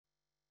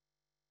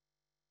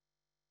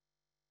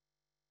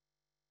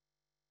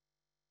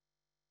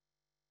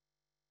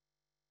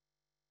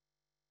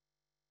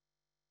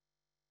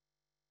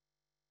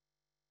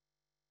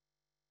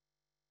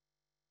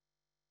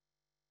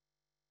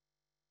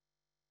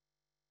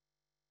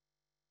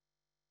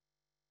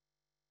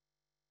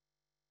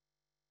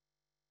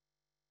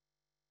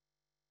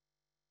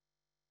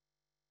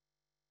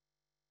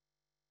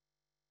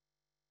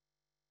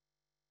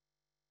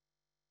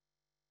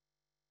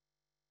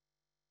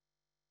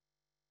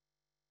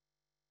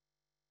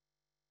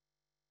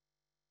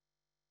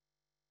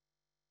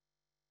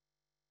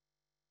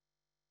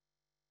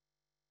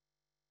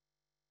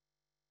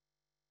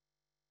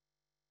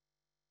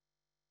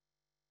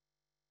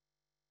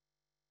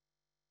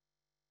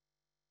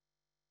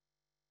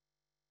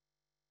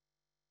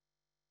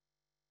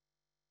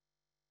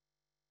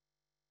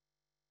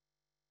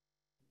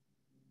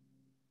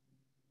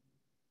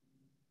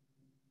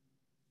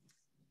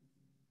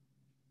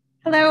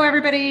Hello,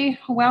 everybody.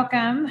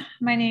 Welcome.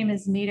 My name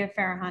is Nita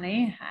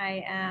Farahani.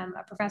 I am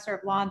a professor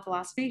of law and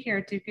philosophy here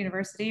at Duke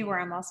University, where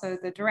I'm also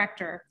the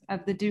director of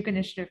the Duke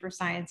Initiative for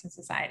Science and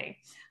Society.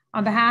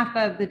 On behalf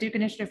of the Duke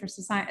Initiative for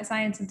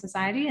Science and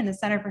Society and the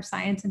Center for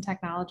Science and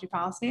Technology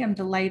Policy, I'm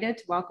delighted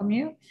to welcome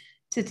you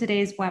to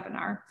today's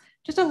webinar.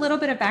 Just a little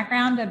bit of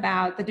background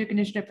about the Duke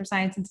Initiative for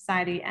Science and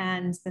Society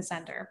and the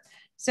center.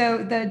 So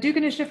the Duke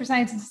Initiative for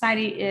Science and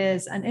Society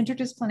is an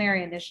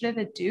interdisciplinary initiative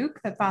at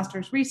Duke that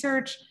fosters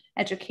research,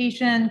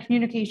 education,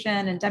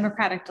 communication, and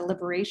democratic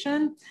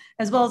deliberation,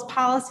 as well as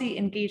policy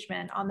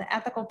engagement on the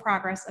ethical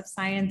progress of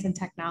science and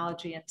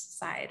technology in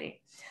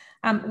society.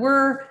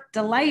 We're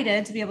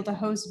delighted to be able to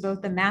host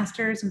both the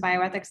Masters in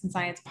Bioethics and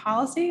Science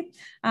Policy,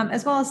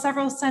 as well as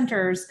several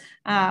centers.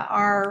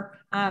 Our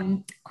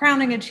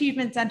Crowning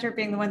Achievement Center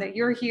being the one that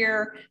you're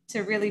here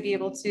to really be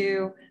able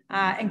to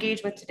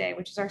engage with today,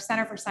 which is our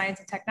Center for Science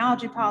and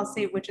Technology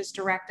Policy, which is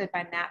directed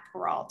by Matt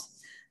Peralt.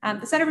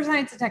 The Center for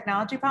Science and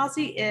Technology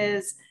Policy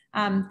is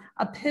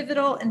a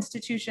pivotal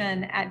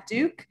institution at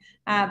Duke,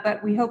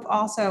 but we hope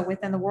also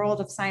within the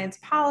world of science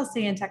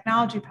policy and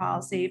technology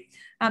policy,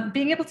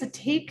 being able to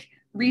take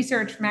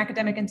research from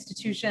academic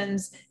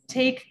institutions,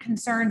 take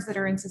concerns that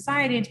are in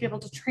society, and to be able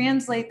to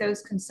translate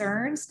those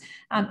concerns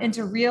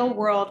into real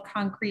world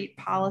concrete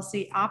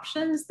policy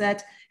options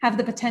that have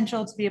the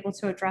potential to be able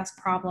to address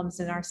problems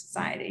in our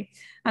society.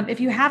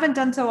 If you haven't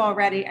done so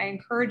already, I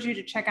encourage you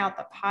to check out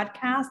the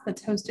podcast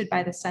that's hosted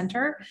by the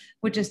center,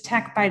 which is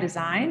Tech by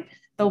Design.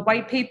 The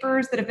white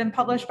papers that have been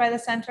published by the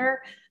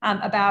center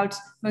about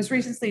most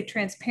recently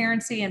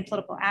transparency and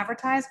political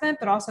advertisement,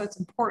 but also its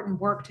important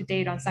work to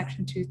date on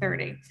Section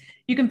 230.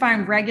 You can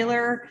find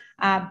regular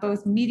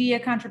both media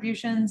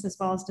contributions as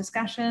well as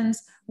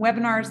discussions,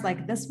 webinars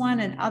like this one,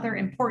 and other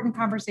important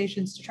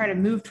conversations to try to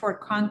move toward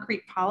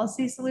concrete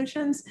policy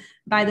solutions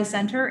by the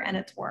center and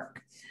its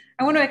work.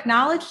 I want to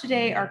acknowledge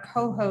today our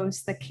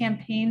co-hosts, the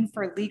Campaign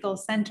for Legal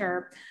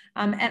Center,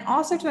 and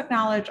also to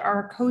acknowledge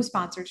our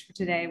co-sponsors for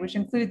today, which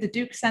include the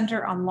Duke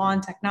Center on Law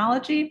and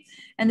Technology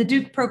and the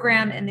Duke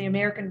Program in the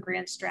American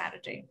Grant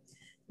Strategy.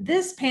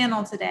 This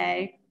panel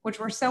today, which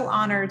we're so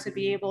honored to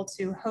be able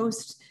to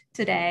host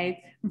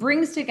today,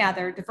 brings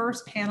together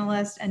diverse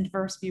panelists and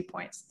diverse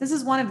viewpoints. This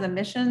is one of the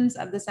missions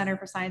of the Center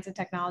for Science and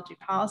Technology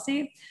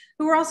Policy,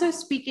 who are also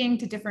speaking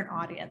to different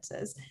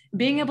audiences.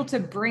 Being able to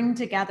bring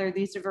together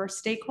these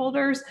diverse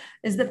stakeholders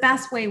is the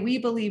best way we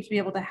believe to be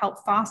able to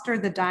help foster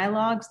the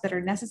dialogues that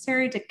are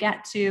necessary to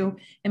get to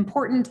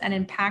important and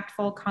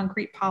impactful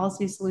concrete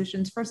policy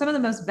solutions for some of the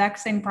most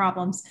vexing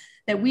problems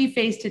that we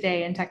face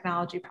today in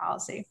technology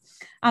policy.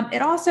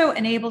 It also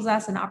enables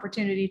us an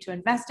opportunity to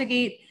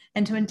investigate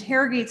and to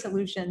interrogate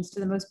solutions to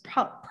the most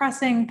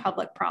pressing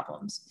public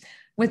problems.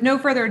 With no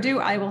further ado,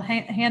 I will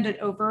hand it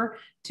over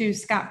to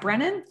Scott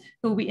Brennan,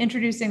 who will be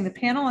introducing the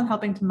panel and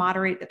helping to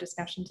moderate the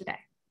discussion today.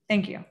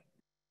 Thank you.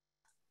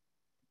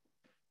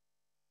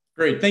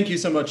 Great, thank you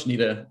so much,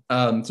 Nita.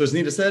 So as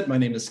Nita said, my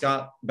name is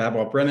Scott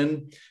Brennan,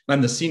 and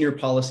I'm the Senior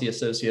Policy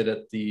Associate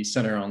at the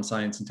Center on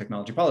Science and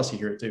Technology Policy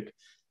here at Duke.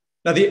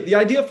 Now, the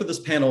idea for this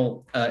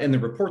panel in the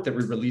report that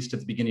we released at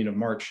the beginning of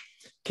March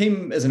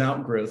came as an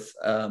outgrowth,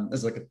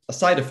 as like a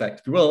side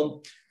effect, if you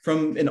will,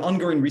 from an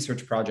ongoing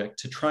research project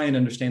to try and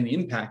understand the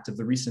impact of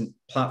the recent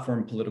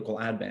platform political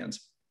ad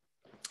bans.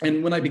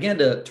 And when I began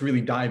to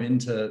really dive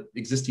into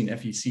existing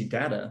FEC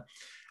data,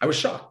 I was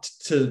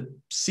shocked to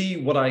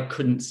see what I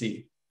couldn't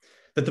see,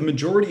 that the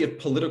majority of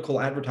political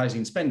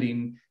advertising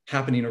spending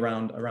happening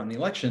around the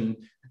election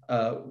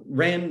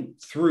ran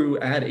through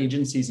ad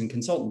agencies and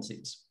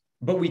consultancies.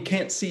 But we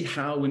can't see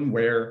how and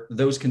where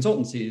those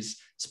consultancies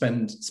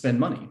spend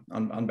money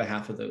on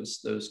behalf of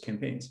those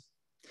campaigns.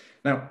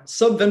 Now,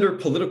 sub-vendor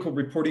political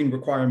reporting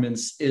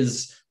requirements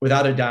is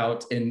without a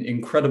doubt an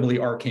incredibly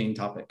arcane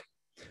topic.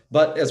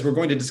 But as we're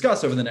going to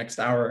discuss over the next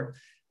hour,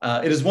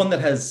 it is one that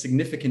has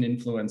significant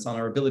influence on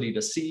our ability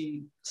to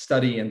see,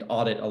 study, and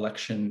audit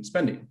election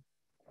spending.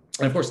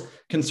 And of course,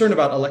 concern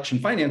about election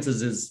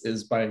finances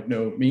is by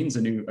no means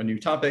a new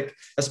topic,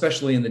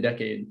 especially in the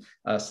decade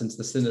since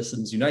the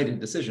Citizens United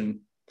decision.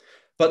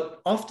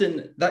 But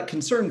often that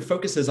concern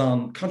focuses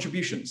on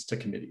contributions to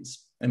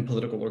committees and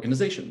political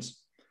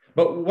organizations.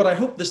 But what I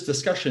hope this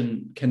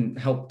discussion can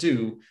help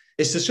do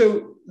is to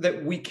show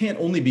that we can't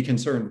only be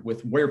concerned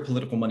with where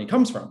political money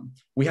comes from.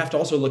 We have to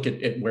also look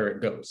at where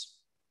it goes.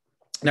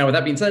 Now, with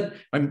that being said,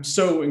 I'm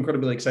so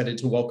incredibly excited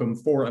to welcome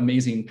 4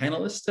 amazing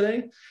panelists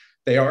today.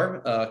 They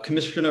are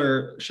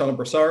Commissioner Shana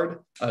Broussard,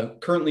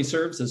 currently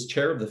serves as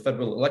chair of the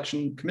Federal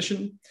Election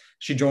Commission.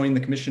 She joined the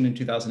commission in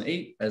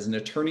 2008 as an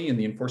attorney in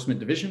the Enforcement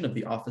Division of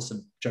the Office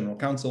of General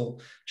Counsel.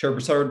 Chair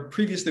Broussard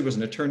previously was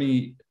an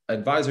attorney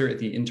advisor at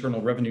the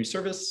Internal Revenue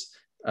Service,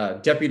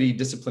 deputy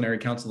disciplinary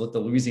counsel at the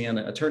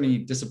Louisiana Attorney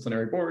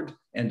Disciplinary Board,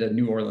 and a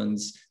New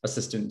Orleans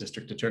assistant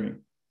district attorney.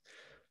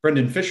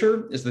 Brendan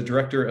Fischer is the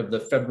director of the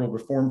Federal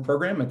Reform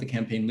Program at the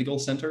Campaign Legal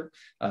Center,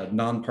 a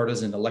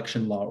nonpartisan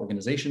election law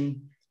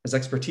organization. His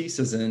expertise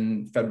is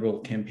in federal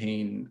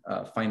campaign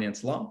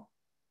finance law.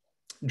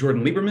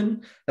 Jordan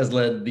Lieberman has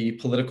led the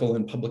political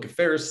and public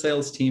affairs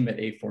sales team at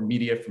A4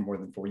 Media for more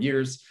than 4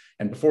 years,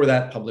 and before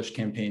that published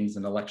campaigns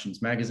in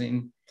Elections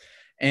magazine.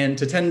 And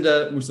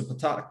Tatenda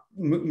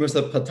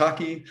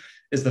Musapatike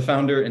is the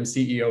founder and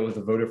CEO of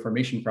the Voter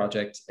Formation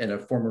Project and a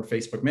former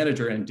Facebook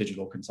manager and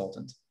digital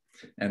consultant.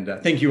 And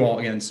thank you all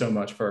again so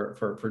much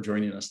for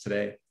joining us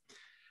today.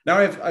 Now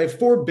I have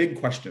 4 big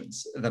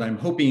questions that I'm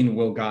hoping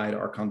will guide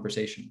our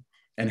conversation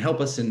and help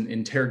us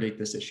interrogate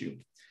this issue.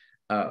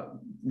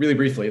 Really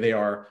briefly, they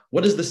are: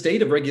 what is the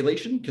state of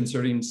regulation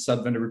concerning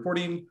sub-vendor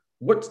reporting?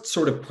 What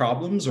sort of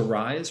problems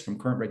arise from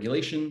current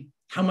regulation?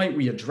 How might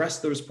we address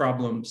those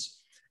problems?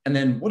 And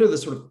then what are the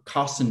sort of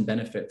costs and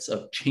benefits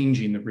of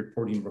changing the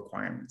reporting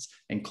requirements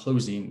and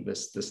closing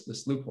this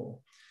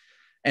loophole?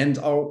 And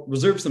I'll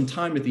reserve some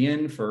time at the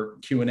end for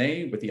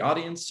Q&A with the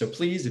audience. So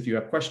please, if you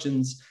have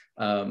questions,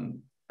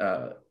 enter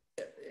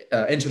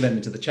them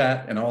into the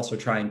chat, and I'll also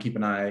try and keep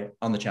an eye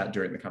on the chat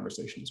during the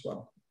conversation as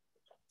well.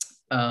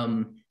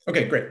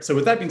 Okay, great. So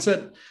with that being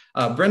said,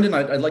 Brendan,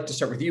 I'd like to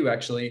start with you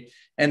actually.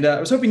 And I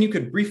was hoping you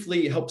could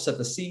briefly help set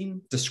the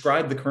scene,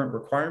 describe the current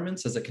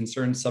requirements as it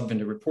concerns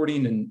sub-vendor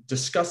reporting, and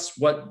discuss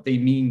what they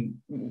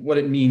mean, what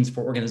it means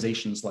for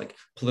organizations like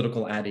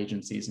political ad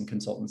agencies and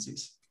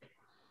consultancies.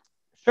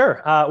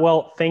 Sure.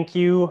 Well, thank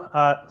you,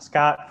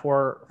 Scott,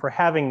 for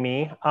having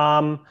me.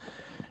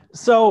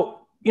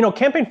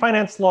 Campaign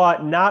finance law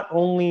not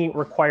only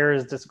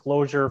requires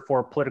disclosure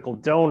for political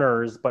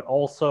donors, but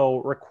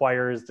also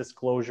requires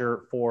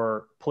disclosure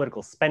for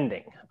political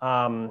spending.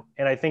 And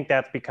I think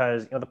that's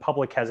because the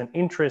public has an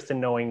interest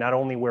in knowing not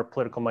only where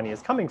political money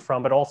is coming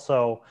from, but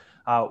also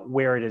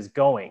where it is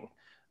going.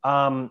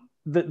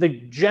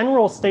 The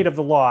general state of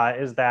the law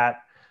is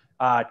that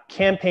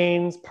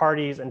campaigns,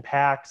 parties, and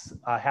PACs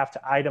have to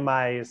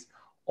itemize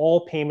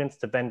all payments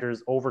to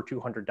vendors over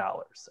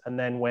 $200. And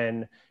then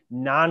when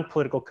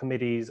non-political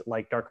committees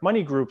like dark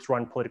money groups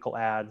run political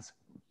ads,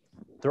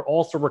 they're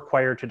also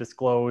required to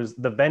disclose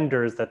the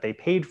vendors that they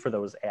paid for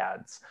those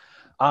ads.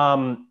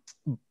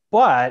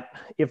 But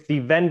if the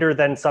vendor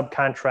then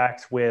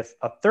subcontracts with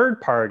a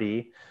third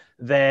party,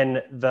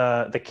 then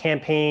the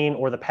campaign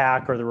or the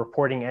PAC or the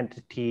reporting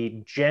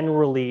entity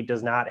generally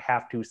does not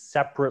have to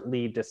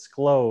separately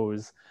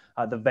disclose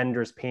the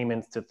vendor's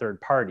payments to third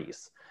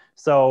parties.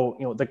 So,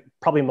 the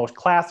probably most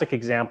classic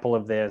example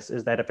of this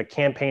is that if a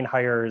campaign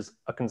hires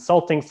a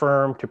consulting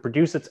firm to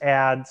produce its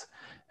ads,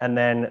 and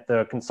then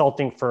the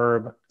consulting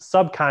firm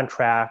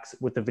subcontracts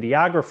with the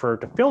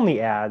videographer to film the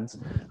ads,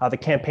 the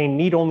campaign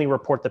need only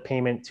report the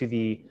payment to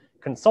the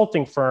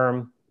consulting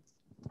firm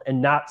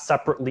and not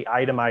separately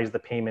itemize the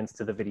payments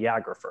to the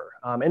videographer.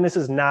 And this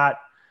is not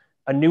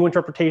a new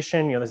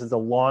interpretation. This is a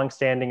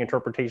long-standing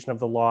interpretation of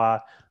the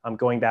law,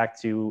 going back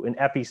to an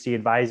FEC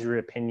advisory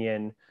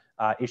opinion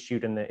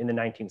issued in the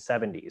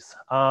 1970s.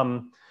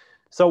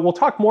 So we'll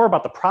talk more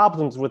about the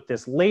problems with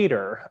this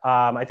later.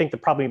 I think the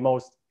probably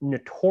most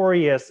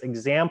notorious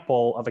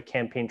example of a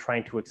campaign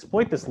trying to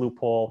exploit this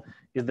loophole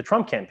is the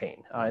Trump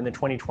campaign in the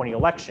 2020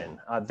 election.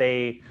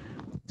 They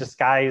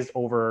disguised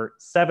over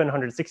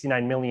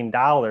 $769 million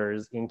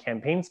in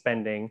campaign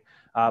spending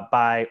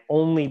by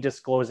only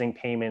disclosing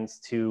payments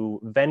to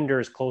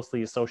vendors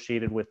closely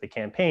associated with the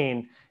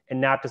campaign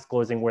and not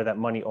disclosing where that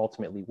money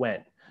ultimately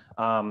went.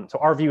 So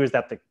our view is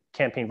that the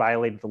campaign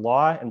violated the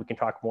law, and we can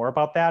talk more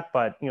about that.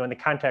 But in the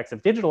context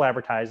of digital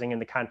advertising, in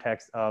the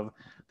context of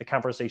the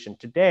conversation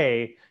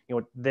today,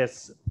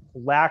 this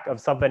lack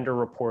of sub-vendor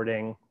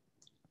reporting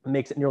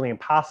makes it nearly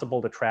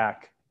impossible to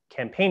track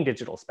campaign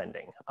digital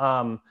spending.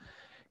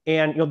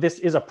 And this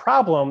is a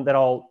problem that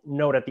I'll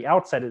note at the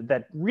outset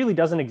that really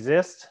doesn't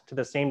exist to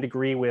the same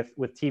degree with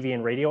TV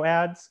and radio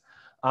ads,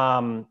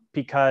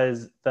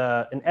 because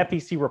an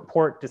FEC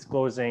report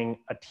disclosing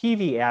a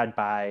TV ad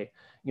buy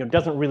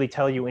doesn't really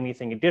tell you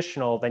anything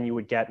additional than you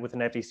would get with an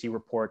FEC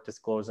report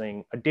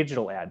disclosing a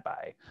digital ad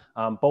buy.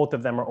 Both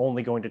of them are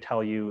only going to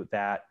tell you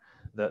that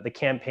the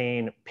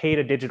campaign paid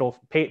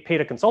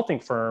a consulting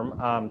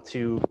firm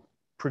to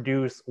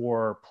produce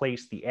or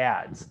place the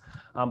ads.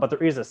 But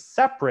there is a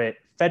separate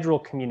Federal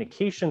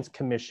Communications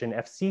Commission,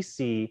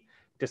 FCC,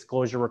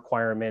 disclosure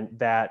requirement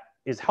that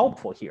is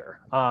helpful here,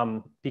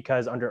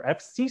 because under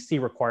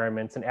FCC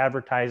requirements, an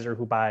advertiser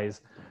who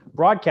buys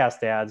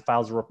broadcast ads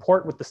files a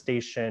report with the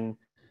station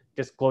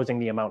disclosing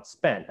the amount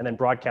spent. And then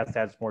broadcast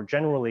ads more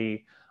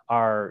generally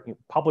are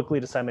publicly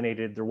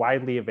disseminated, they're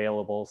widely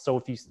available.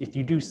 So if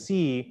you do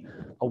see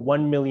a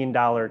 $1 million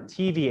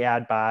TV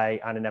ad buy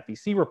on an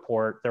FEC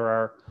report, there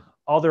are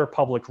other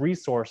public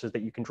resources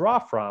that you can draw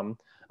from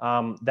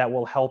that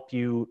will help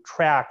you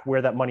track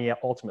where that money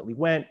ultimately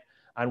went,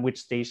 on which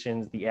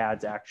stations the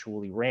ads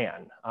actually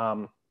ran.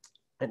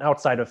 And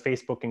outside of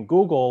Facebook and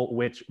Google,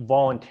 which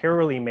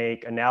voluntarily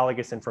make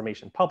analogous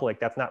information public,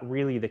 that's not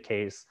really the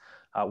case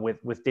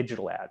with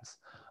digital ads.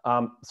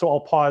 So I'll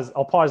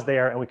pause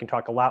there, and we can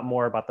talk a lot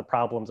more about the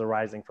problems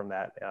arising from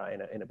that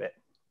in a bit.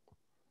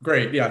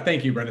 Great, yeah,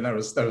 thank you, Brendan. That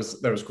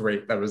was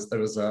great. That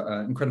was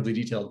incredibly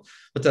detailed.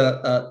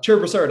 But Chair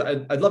Broussard,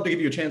 I'd love to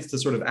give you a chance to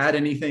sort of add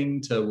anything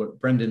to what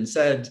Brendan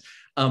said,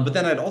 But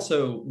then I'd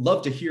also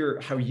love to hear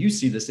how you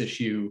see this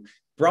issue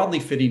broadly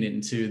fitting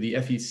into the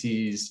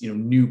FEC's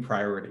new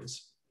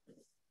priorities.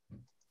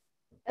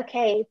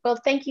 Okay, well,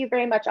 thank you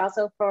very much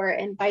also for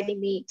inviting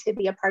me to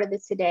be a part of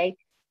this today.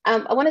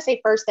 I want to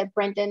say first that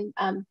Brendan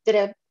did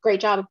a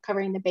great job of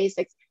covering the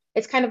basics.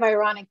 It's kind of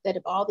ironic that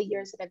of all the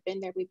years that I've been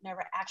there, we've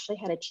never actually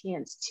had a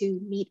chance to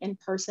meet in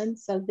person.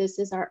 So this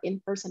is our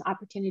in-person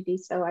opportunity.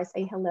 So I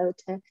say hello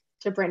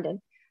to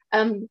Brendan.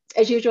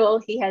 As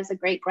usual, he has a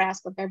great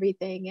grasp of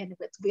everything, and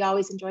we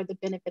always enjoy the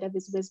benefit of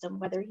his wisdom,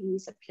 whether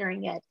he's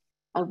appearing at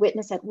a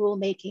witness at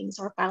rulemakings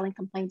or filing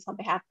complaints on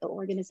behalf of the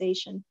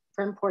organization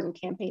for important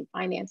campaign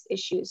finance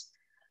issues.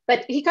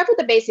 But he covered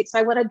the basics.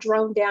 I want to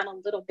drone down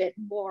a little bit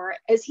more.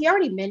 As he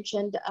already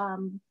mentioned,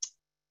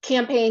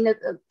 campaign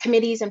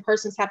committees and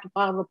persons have to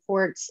file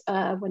reports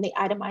when they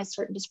itemize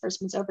certain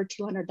disbursements over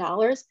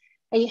 $200.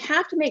 And you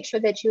have to make sure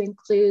that you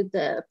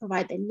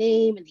provide the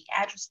name and the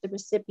address of the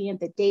recipient,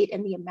 the date,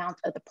 and the amount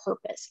of the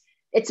purpose.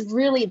 It's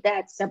really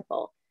that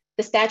simple.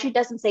 The statute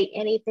doesn't say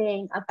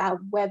anything about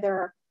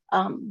whether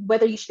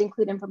you should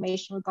include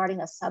information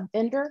regarding a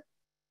sub-vendor.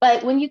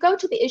 But when you go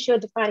to the issue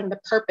of defining the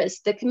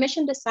purpose, the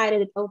commission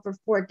decided over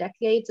 4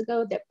 decades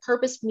ago that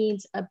purpose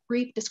means a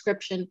brief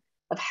description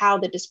of how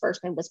the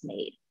disbursement was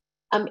made.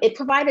 It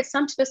provided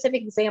some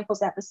specific examples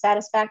that were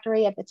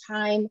satisfactory at the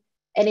time,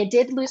 and it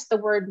did lose the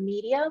word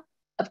media.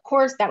 Of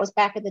course, that was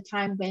back at the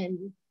time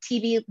when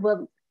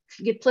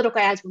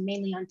political ads were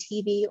mainly on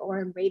TV or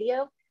in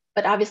radio.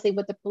 But obviously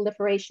with the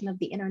proliferation of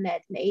the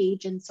internet and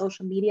age and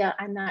social media,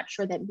 I'm not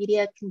sure that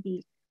media can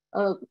be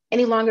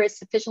any longer is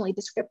sufficiently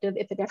descriptive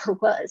if it ever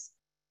was.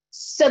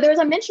 So there's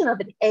a mention of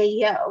an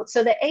AO.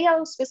 So the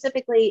AO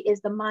specifically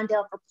is the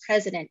Mondale for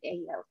President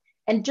AO.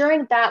 And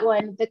during that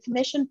one, the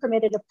commission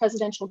permitted a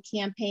presidential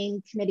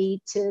campaign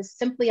committee to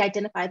simply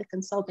identify the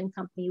consulting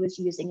company it was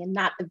using and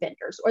not the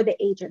vendors or the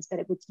agents that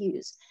it would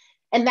use.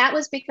 And that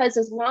was because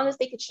as long as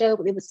they could show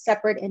it was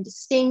separate and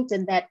distinct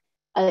and that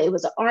it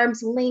was an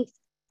arm's length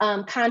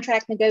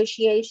contract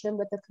negotiation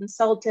with the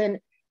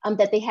consultant,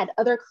 that they had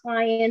other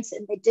clients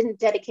and they didn't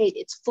dedicate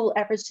its full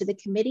efforts to the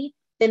committee,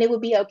 then it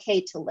would be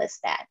okay to list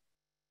that.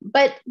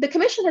 But the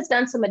commission has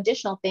done some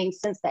additional things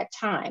since that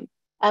time.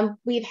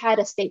 We've had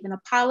a statement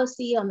of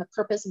policy on the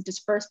purpose of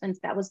disbursements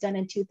that was done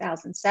in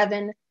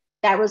 2007.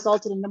 That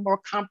resulted in a more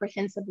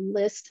comprehensive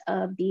list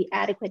of the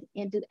adequate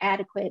and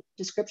inadequate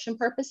description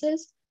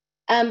purposes.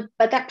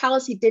 But that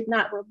policy did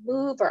not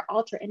remove or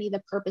alter any of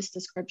the purpose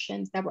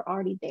descriptions that were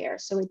already there.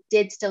 So it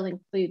did still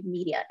include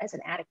media as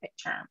an adequate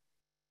term.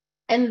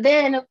 And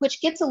then,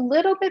 which gets a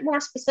little bit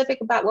more specific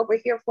about what we're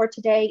here for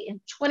today,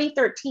 in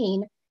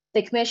 2013,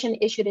 the commission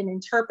issued an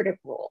interpretive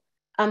rule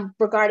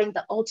regarding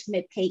the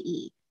ultimate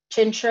payee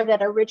to ensure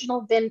that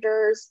original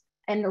vendors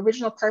and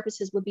original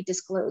purposes would be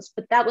disclosed,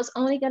 but that was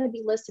only going to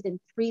be listed in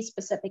 3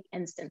 specific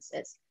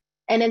instances.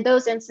 And in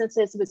those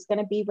instances, it was going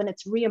to be when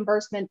it's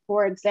reimbursement,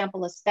 for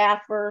example, a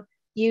staffer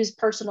used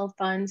personal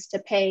funds to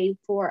pay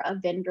for a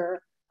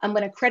vendor,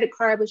 when a credit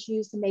card was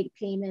used to make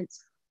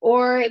payments,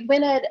 or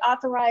when an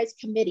authorized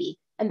committee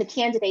and the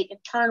candidate in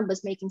turn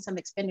was making some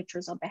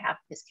expenditures on behalf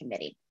of his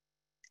committee.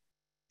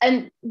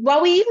 And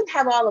while we even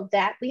have all of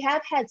that, we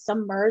have had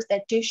some MERS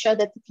that do show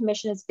that the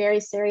commission is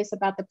very serious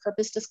about the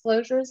purpose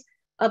disclosures.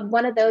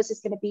 One of those is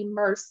going to be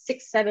MERS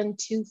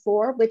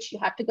 6724, which you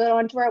have to go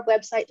onto our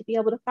website to be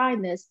able to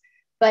find this,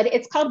 but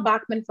it's called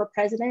Bachman for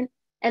President.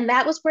 And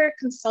that was where a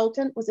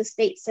consultant was a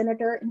state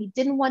senator and he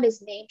didn't want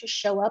his name to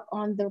show up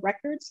on the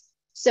records.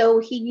 So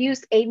he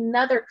used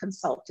another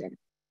consultant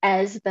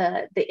as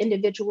the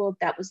individual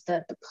that was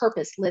the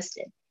purpose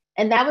listed.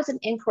 And that was an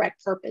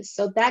incorrect purpose.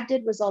 So that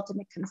did result in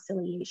a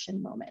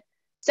conciliation moment.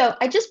 So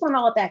I just want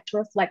all of that to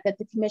reflect that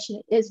the commission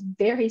is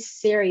very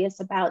serious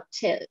about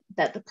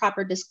the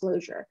proper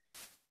disclosure.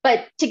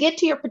 But to get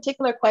to your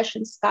particular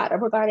question, Scott,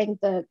 regarding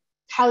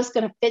how it's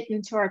going to fit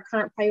into our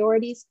current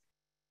priorities,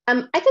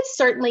 I could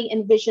certainly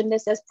envision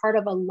this as part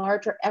of a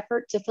larger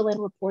effort to fill in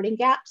reporting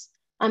gaps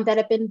that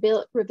have been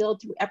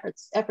revealed through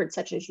efforts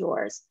such as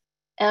yours.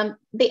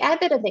 The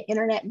advent of the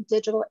internet and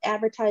digital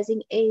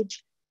advertising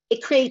age,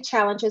 it created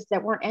challenges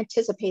that weren't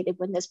anticipated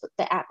when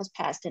the act was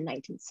passed in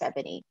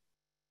 1970.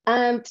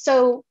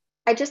 So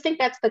I just think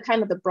that's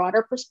the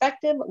broader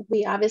perspective.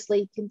 We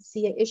obviously can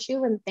see an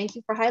issue, and thank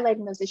you for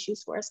highlighting those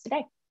issues for us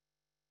today.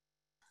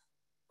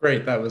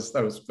 Great, that was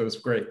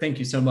great. Thank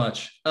you so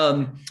much.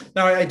 Now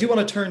I do want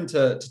to turn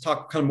to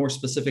talk kind of more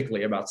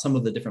specifically about some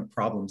of the different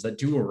problems that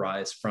do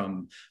arise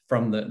from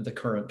the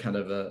current kind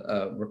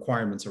of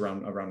requirements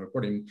around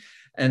reporting.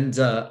 And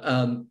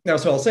now,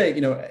 so I'll say,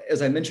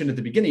 as I mentioned at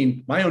the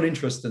beginning, my own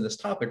interest in this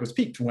topic was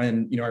piqued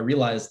when I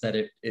realized that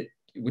it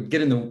would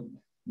get in the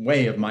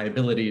way of my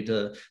ability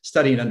to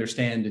study and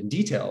understand in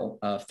detail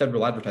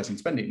federal advertising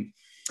spending.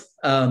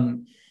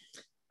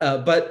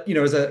 But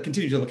as I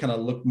continued to kind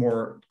of look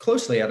more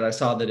closely at it, I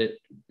saw that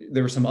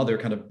there were some other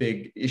kind of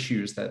big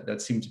issues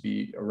that seemed to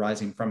be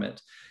arising from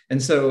it.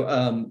 And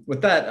so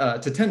with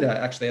that, Tatenda,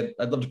 actually,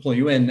 I'd love to pull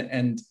you in,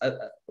 and I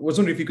was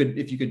wondering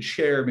if you could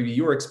share maybe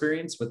your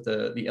experience with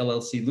the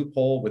LLC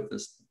loophole, with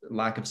this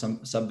lack of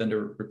some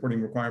sub-vendor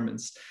reporting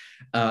requirements,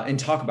 and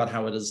talk about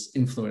how it has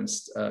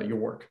influenced your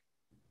work.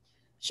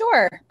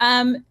 Sure.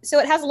 So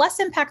it has less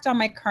impact on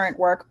my current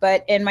work,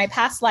 but in my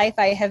past life,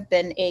 I have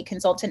been a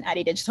consultant at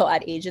a digital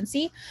ad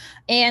agency.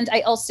 And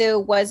I also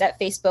was at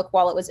Facebook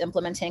while it was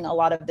implementing a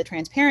lot of the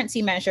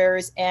transparency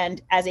measures.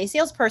 And as a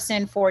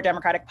salesperson for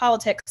Democratic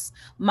politics,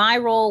 my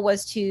role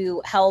was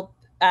to help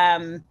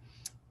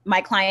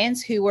my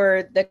clients, who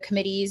were the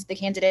committees, the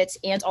candidates,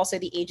 and also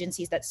the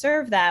agencies that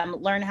serve them,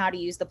 learn how to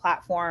use the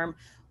platform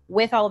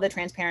with all of the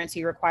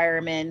transparency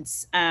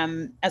requirements,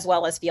 as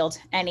well as field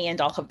any and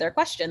all of their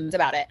questions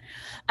about it.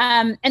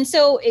 And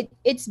so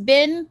it's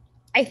been,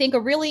 I think,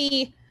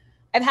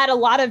 I've had a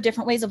lot of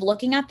different ways of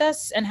looking at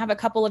this and have a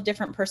couple of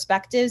different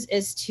perspectives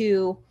as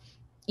to,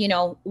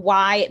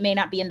 why it may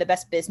not be in the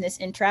best business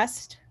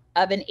interest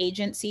of an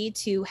agency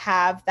to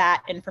have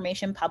that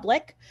information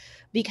public.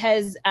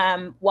 Because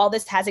while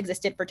this has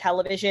existed for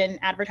television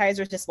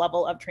advertisers, this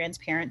level of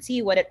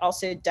transparency, what it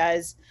also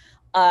does,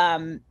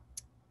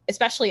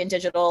 especially in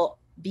digital,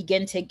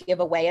 begin to give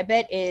away a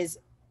bit is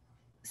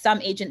some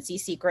agency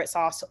secret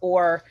sauce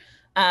or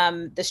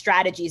the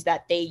strategies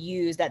that they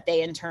use that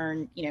they in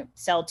turn,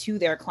 sell to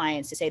their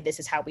clients to say, this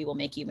is how we will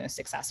make you most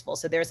successful.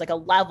 So there's like a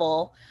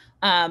level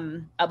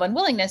of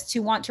unwillingness to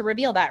want to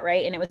reveal that,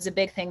 right? And it was a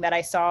big thing that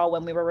I saw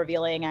when we were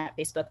revealing at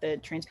Facebook the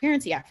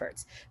transparency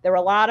efforts. There were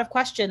a lot of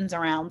questions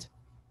around,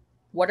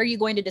 what are you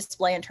going to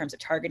display in terms of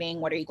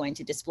targeting? What are you going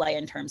to display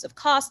in terms of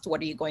cost?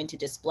 What are you going to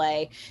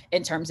display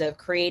in terms of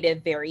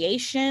creative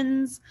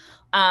variations?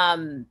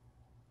 And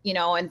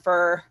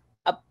for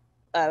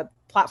a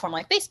platform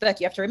like Facebook,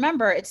 you have to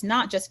remember it's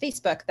not just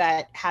Facebook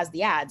that has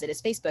the ads. It is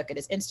Facebook, it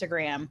is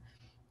Instagram.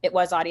 It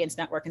was Audience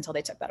Network until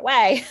they took that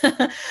away.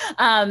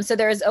 So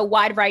there's a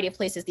wide variety of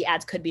places the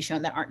ads could be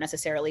shown that aren't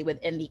necessarily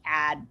within the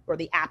ad or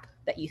the app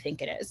that you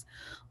think it is.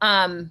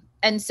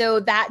 And so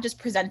that just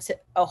presents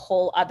a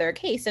whole other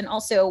case. And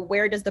also,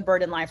 where does the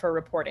burden lie for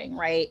reporting,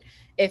 right?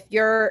 If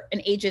you're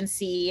an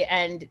agency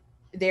and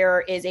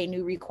there is a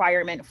new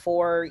requirement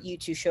for you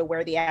to show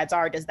where the ads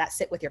are, does that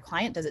sit with your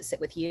client? Does it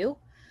sit with you?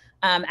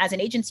 As an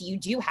agency, you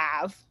do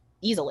have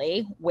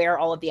easily where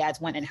all of the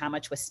ads went and how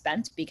much was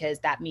spent, because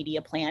that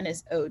media plan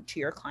is owed to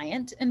your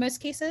client in most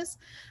cases.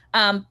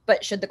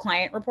 But should the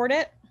client report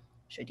it?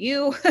 Should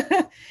you?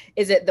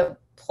 Is it the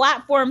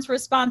platform's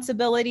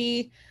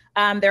responsibility?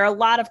 There are a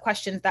lot of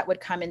questions that would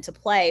come into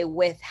play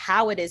with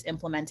how it is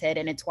implemented.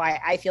 And it's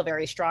why I feel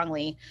very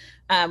strongly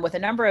with a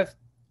number of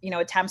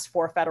attempts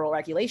for federal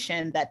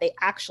regulation that they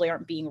actually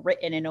aren't being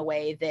written in a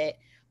way that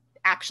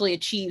actually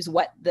achieves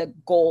what the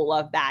goal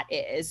of that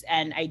is.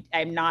 And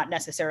I'm not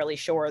necessarily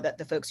sure that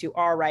the folks who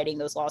are writing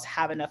those laws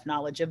have enough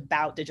knowledge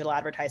about digital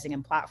advertising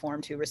and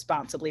platform to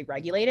responsibly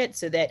regulate it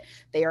so that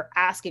they are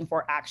asking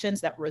for actions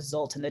that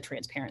result in the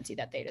transparency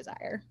that they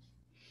desire.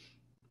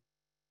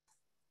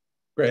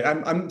 Great.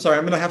 I'm sorry.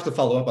 I'm going to have to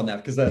follow up on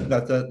that because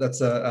that's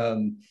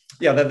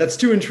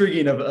too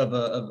intriguing of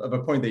a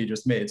point that you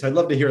just made. So I'd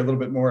love to hear a little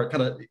bit more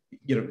kind of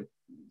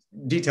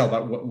detail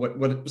about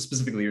what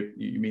specifically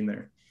you mean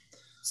there.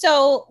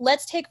 So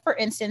let's take, for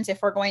instance,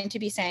 if we're going to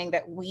be saying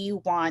that we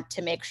want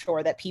to make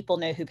sure that people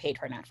know who paid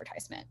for an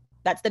advertisement.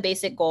 That's the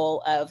basic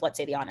goal of, let's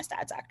say, the Honest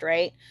Ads Act,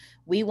 right?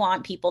 We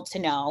want people to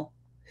know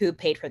who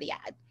paid for the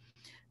ad.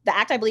 The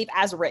act, I believe,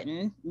 as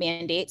written,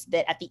 mandates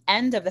that at the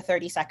end of the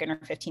 30-second or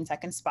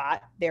 15-second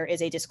spot, there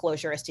is a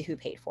disclosure as to who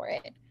paid for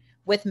it.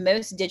 With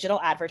most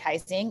digital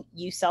advertising,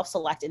 you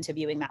self-select into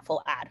viewing that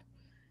full ad.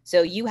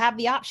 So you have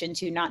the option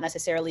to not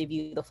necessarily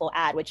view the full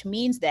ad, which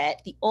means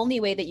that the only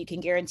way that you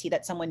can guarantee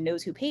that someone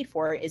knows who paid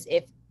for it is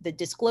if the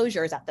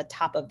disclosure is at the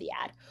top of the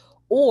ad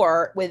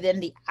or within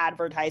the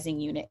advertising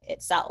unit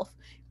itself.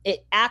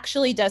 It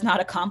actually does not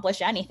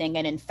accomplish anything.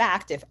 And in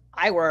fact, if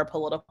I were a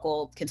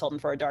political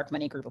consultant for a dark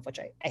money group, of which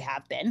I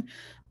have been,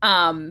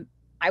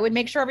 I would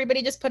make sure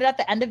everybody just put it at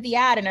the end of the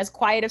ad and as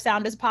quiet of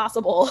sound as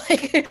possible,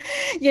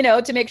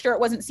 to make sure it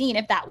wasn't seen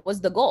if that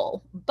was the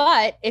goal.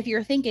 But if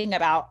you're thinking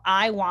about,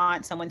 I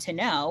want someone to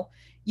know,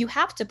 you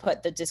have to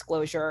put the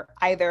disclosure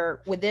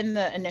either within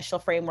the initial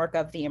framework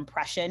of the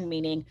impression,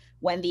 meaning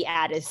when the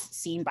ad is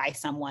seen by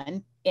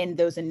someone in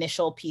those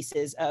initial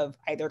pieces of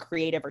either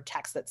creative or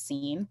text that's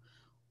seen,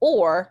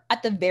 or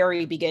at the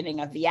very beginning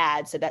of the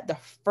ad so that the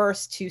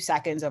first 2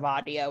 seconds of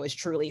audio is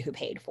truly who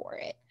paid for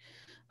it.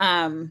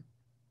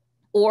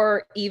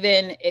 Or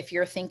even if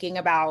you're thinking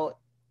about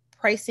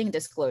pricing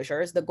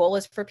disclosures, the goal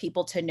is for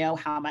people to know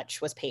how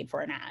much was paid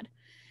for an ad.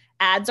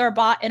 Ads are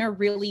bought in a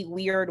really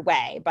weird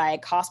way by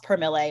cost per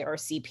mille or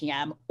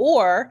CPM,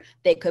 or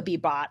they could be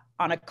bought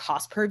on a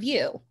cost per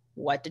view.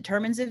 What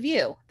determines a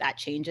view? That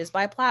changes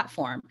by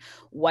platform.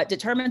 What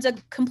determines a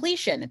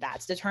completion?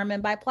 That's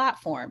determined by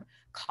platform.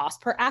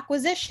 Cost per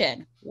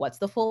acquisition. What's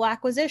the full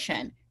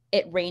acquisition?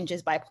 It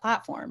ranges by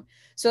platform.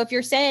 So if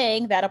you're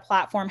saying that a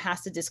platform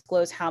has to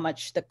disclose how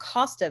much the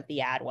cost of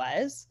the ad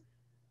was,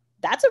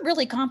 that's a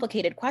really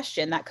complicated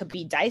question that could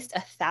be diced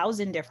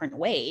 1,000 different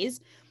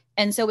ways.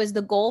 And so is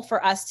the goal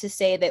for us to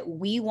say that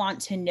we want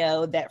to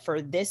know that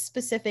for this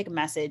specific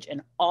message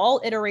and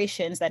all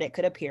iterations that it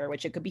could appear,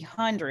 which it could be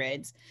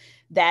hundreds,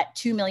 that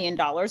 $2 million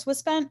was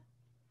spent?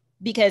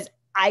 Because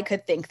I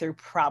could think through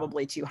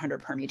probably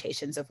 200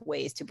 permutations of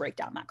ways to break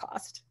down that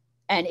cost.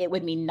 And it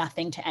would mean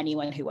nothing to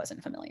anyone who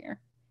wasn't familiar.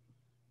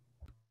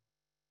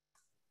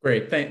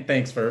 Great,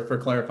 thanks for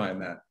clarifying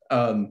that.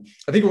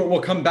 I think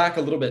we'll come back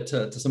a little bit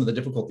to some of the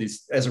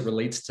difficulties as it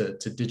relates to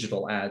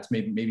digital ads,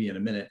 maybe in a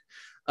minute.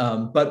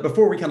 But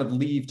before we kind of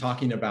leave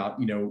talking about,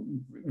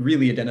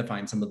 really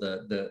identifying some of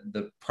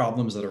the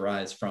problems that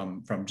arise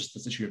from just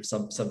this issue of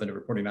sub-vendor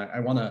reporting,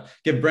 I want to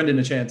give Brendan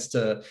a chance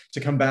to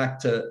come back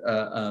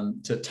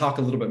to talk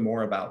a little bit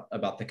more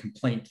about the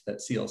complaint that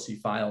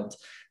CLC filed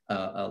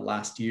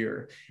last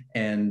year.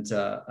 And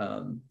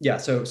yeah,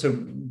 so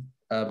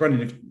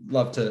Brendan, if you'd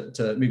love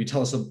to maybe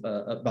tell us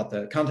about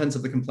the contents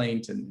of the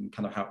complaint and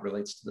kind of how it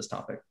relates to this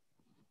topic.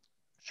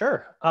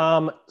 Sure.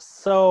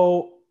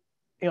 So,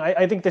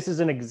 I think this is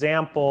an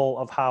example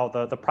of how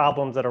the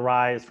problems that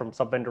arise from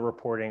sub-vendor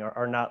reporting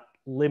are not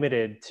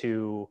limited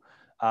to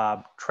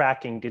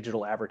tracking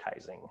digital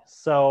advertising.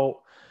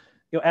 So,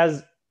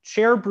 as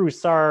Chair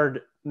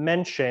Broussard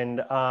mentioned,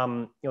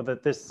 that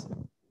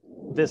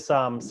this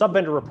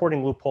sub-vendor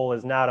reporting loophole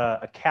is not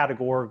a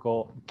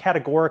categorical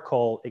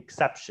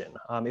exception.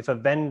 If a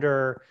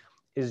vendor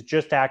is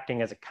just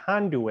acting as a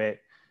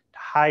conduit to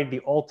hide the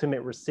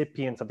ultimate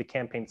recipients of the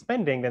campaign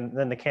spending,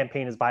 then the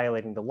campaign is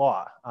violating the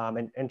law.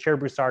 And Chair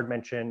Broussard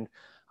mentioned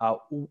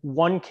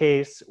one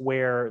case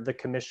where the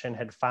commission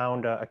had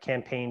found a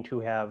campaign to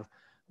have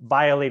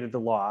violated the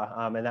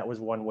law, and that was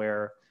one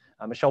where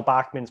Michelle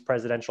Bachmann's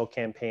presidential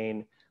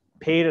campaign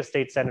paid a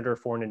state senator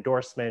for an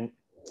endorsement,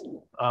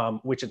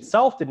 which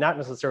itself did not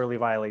necessarily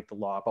violate the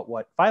law, but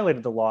what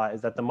violated the law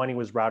is that the money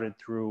was routed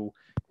through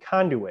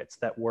conduits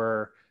that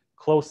were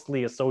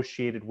closely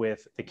associated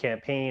with the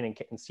campaign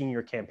and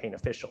senior campaign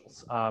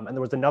officials. And there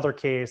was another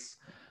case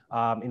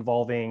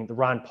involving the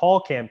Ron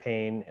Paul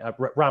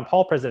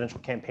presidential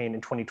campaign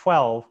in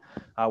 2012,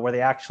 where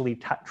they actually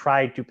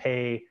tried to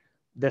pay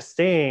the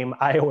same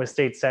Iowa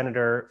state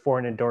senator for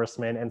an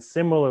endorsement, and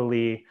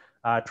similarly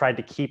tried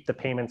to keep the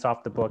payments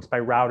off the books by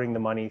routing the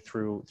money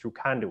through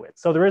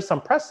conduits. So there is some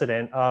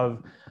precedent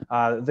of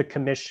the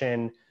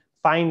commission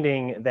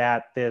finding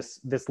that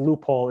this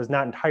loophole is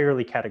not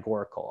entirely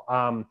categorical.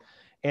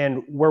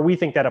 And where we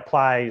think that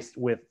applies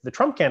with the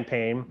Trump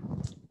campaign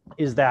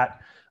is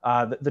that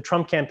the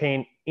Trump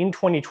campaign in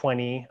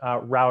 2020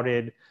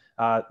 routed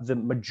the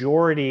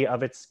majority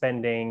of its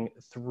spending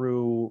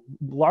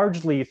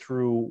largely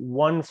through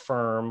one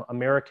firm,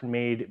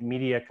 American-made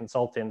media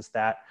consultants,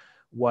 that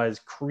was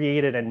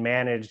created and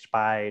managed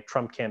by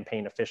Trump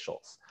campaign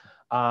officials.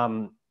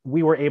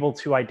 We were able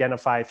to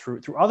identify through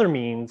other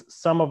means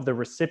some of the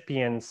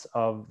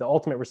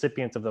ultimate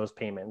recipients of those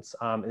payments.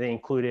 They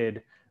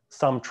included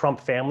some Trump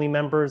family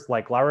members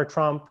like Lara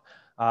Trump.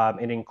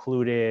 It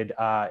included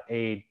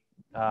a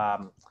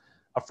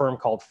firm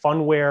called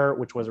Funware,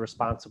 which was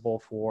responsible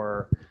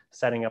for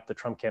setting up the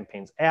Trump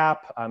campaign's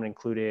app. It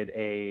included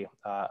a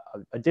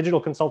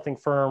digital consulting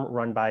firm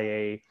run by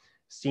a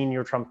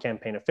senior Trump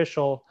campaign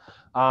official.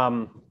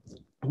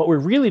 But we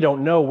really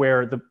don't know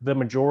where the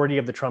majority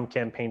of the Trump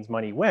campaign's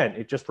money went.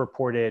 It just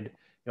reported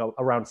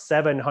around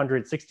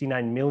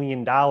 $769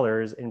 million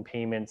in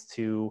payments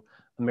to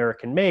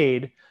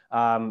American-made,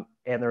 and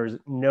there's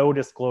no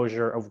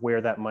disclosure of where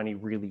that money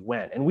really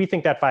went. And we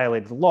think that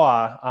violated the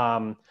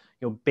law,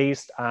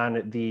 based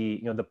on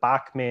the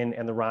Bachmann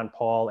and the Ron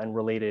Paul and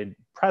related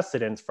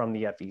precedents from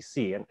the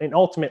FEC. And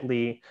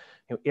ultimately,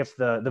 if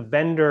the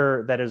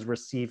vendor that is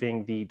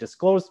receiving the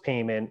disclosed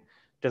payment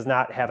does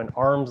not have an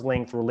arm's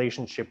length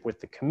relationship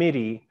with the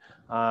committee,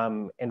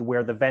 and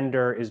where the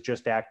vendor is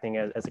just acting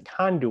as a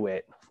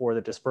conduit for the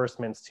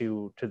disbursements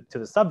to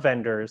the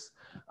sub-vendors,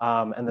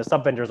 and the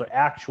sub-vendors are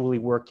actually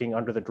working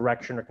under the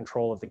direction or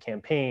control of the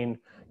campaign,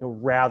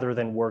 rather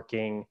than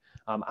working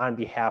on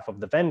behalf of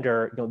the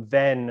vendor,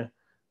 then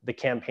the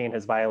campaign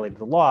has violated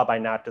the law by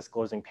not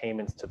disclosing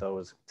payments to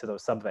those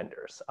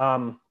sub-vendors.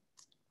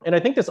 And I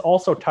think this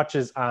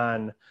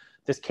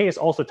case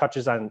also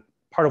touches on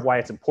part of why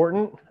it's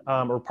important,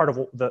 or part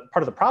of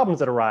the problems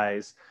that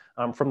arise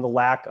from the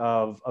lack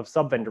of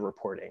sub-vendor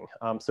reporting.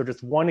 So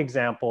just one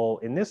example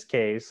in this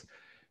case,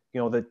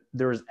 that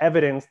there's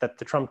evidence that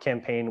the Trump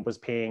campaign was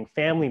paying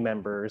family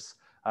members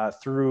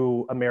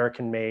through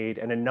American-Made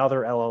and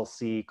another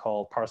LLC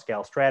called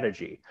Parscale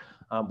Strategy.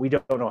 We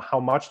don't know how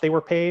much they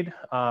were paid,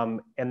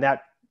 and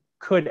that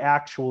could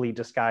actually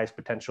disguise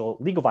potential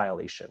legal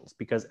violations,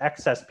 because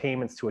excess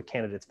payments to a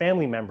candidate's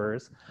family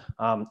members,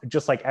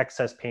 just like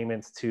excess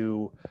payments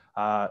to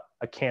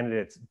a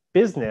candidate's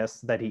business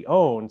that he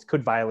owns,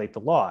 could violate the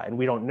law. And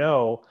we don't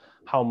know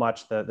how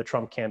much the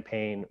Trump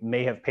campaign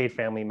may have paid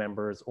family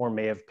members or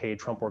may have paid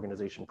Trump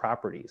Organization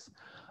properties.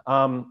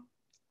 And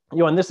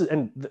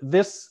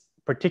this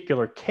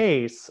particular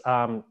case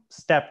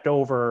stepped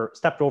over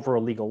a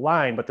legal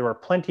line, but there are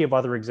plenty of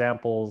other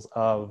examples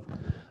of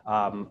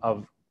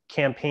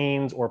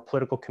campaigns or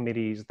political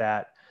committees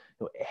that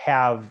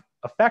have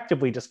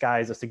effectively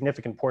disguised a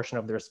significant portion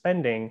of their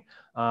spending,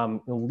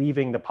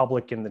 leaving the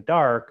public in the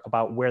dark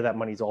about where that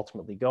money is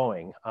ultimately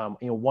going.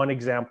 One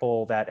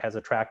example that has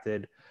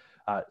attracted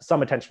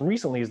some attention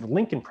recently is the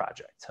Lincoln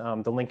Project.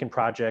 The Lincoln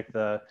Project,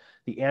 the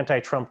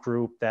anti-Trump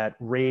group that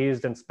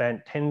raised and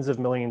spent tens of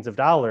millions of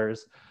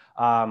dollars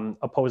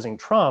opposing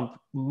Trump.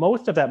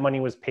 Most of that money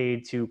was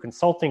paid to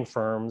consulting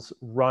firms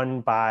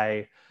run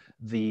by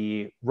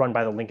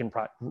Lincoln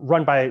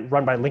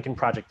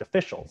Project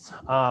officials.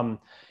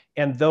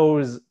 And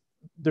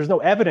there's no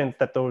evidence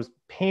that those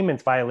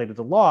payments violated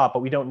the law, but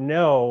we don't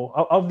know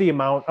of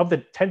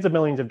the tens of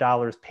millions of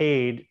dollars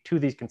paid to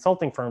these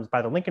consulting firms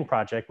by the Lincoln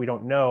Project. We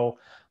don't know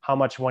how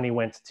much money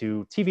went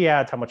to TV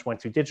ads, how much went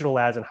to digital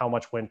ads, and how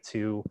much went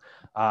to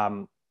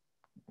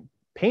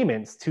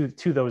payments to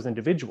those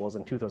individuals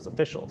and to those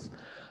officials.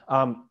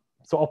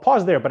 So I'll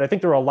pause there, but I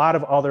think there are a lot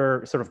of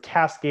other sort of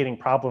cascading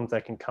problems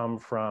that can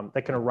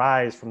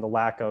arise from the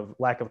lack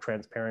of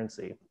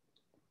transparency.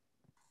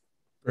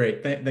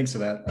 Great, thanks for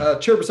that,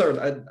 Chair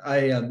Broussard.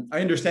 I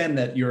understand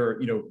that you're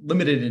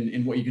limited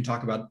in what you can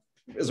talk about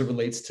as it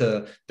relates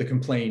to the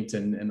complaint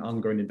and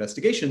ongoing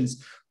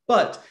investigations,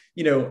 but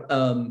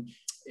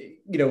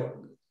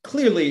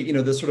clearly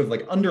the sort of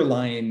like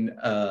underlying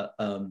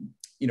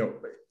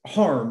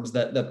harms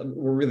that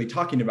we're really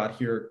talking about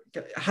here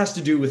has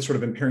to do with sort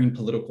of impairing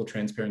political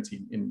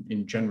transparency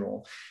in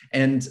general.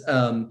 And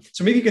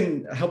so maybe you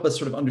can help us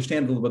sort of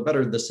understand a little bit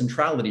better the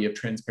centrality of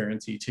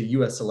transparency to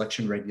US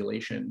election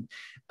regulation.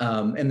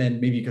 And then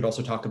maybe you could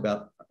also talk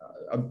about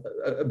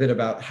a bit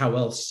about how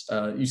else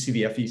you see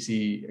the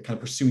FEC kind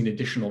of pursuing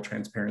additional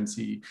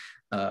transparency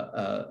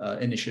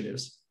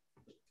initiatives.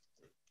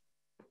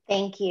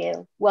 Thank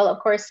you. Well, of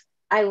course,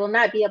 I will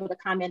not be able to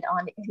comment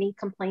on any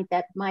complaint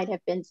that might have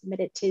been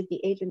submitted to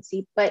the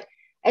agency, but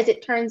as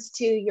it turns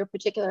to your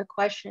particular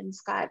question,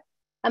 Scott,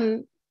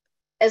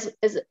 as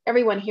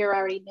everyone here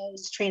already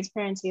knows,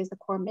 transparency is the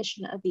core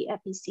mission of the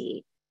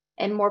FEC.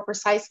 And more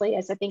precisely,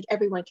 as I think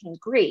everyone can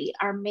agree,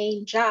 our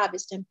main job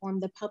is to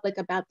inform the public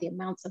about the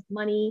amounts of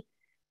money,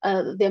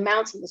 the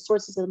amounts and the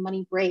sources of the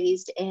money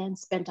raised and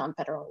spent on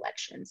federal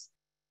elections.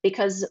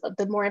 Because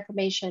the more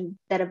information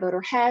that a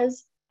voter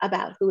has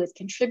about who has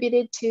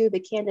contributed to the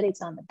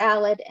candidates on the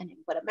ballot and in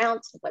what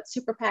amounts and what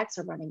super PACs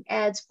are running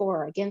ads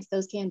for or against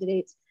those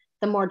candidates,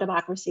 the more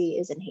democracy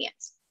is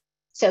enhanced.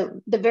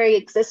 So the very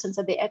existence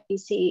of the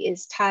FEC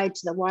is tied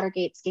to the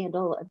Watergate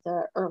scandal of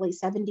the early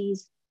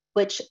 70s,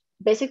 which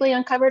basically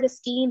uncovered a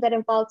scheme that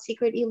involved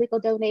secret illegal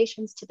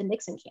donations to the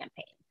Nixon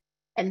campaign.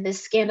 And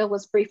this scandal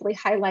was briefly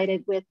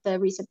highlighted with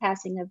the recent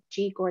passing of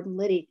G. Gordon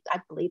Liddy,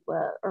 I believe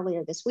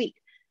earlier this week,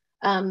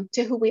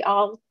 to who we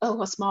all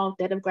owe a small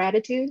debt of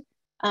gratitude.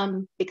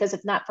 Because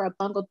if not for a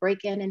bungled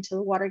break-in into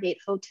the Watergate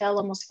Hotel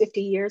almost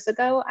 50 years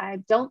ago, I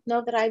don't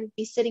know that I would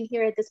be sitting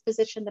here at this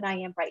position that I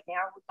am right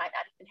now. We might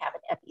not even have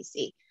an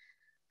FEC.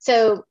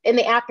 So in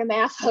the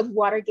aftermath of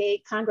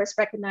Watergate, Congress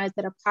recognized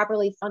that a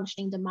properly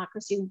functioning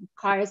democracy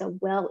requires a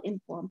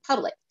well-informed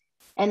public,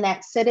 and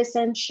that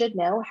citizens should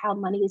know how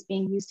money is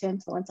being used to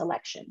influence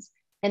elections.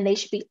 And they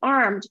should be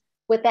armed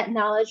with that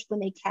knowledge when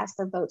they cast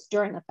their votes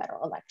during a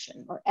federal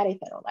election, or at a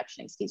federal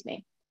election, excuse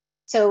me.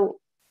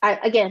 So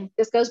again,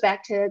 this goes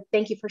back to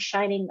thank you for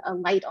shining a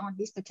light on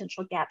these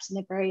potential gaps in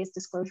the various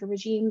disclosure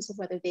regimes,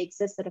 whether they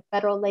exist at a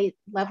federal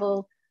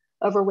level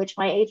over which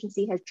my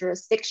agency has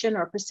jurisdiction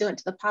or pursuant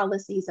to the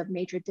policies of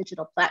major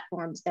digital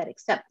platforms that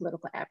accept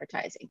political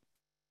advertising.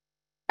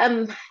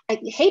 I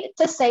hate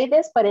to say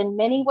this, but in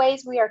many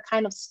ways, we are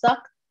kind of stuck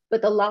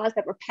with the laws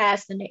that were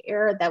passed in an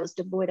era that was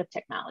devoid of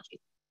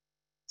technology.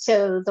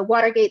 So the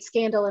Watergate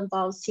scandal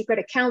involves secret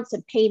accounts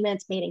and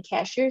payments made in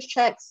cashier's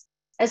checks,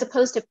 as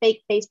opposed to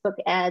fake Facebook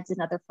ads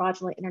and other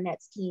fraudulent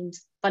internet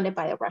schemes funded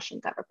by the Russian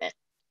government.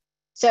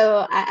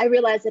 So I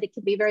realize that it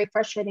can be very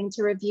frustrating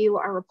to review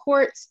our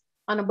reports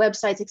on a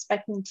website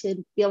expecting to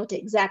be able to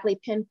exactly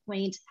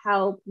pinpoint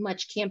how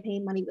much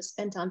campaign money was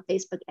spent on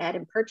Facebook ad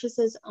and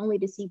purchases, only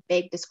to see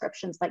vague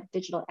descriptions like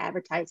digital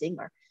advertising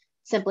or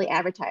simply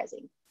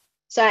advertising.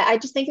 So I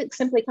just think it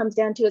simply comes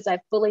down to, as I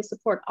fully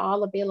support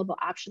all available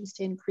options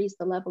to increase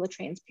the level of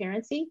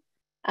transparency.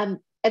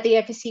 At the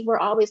FEC, we're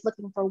always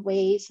looking for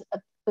ways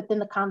within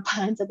the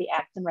confines of the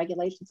acts and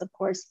regulations, of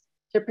course,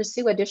 to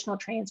pursue additional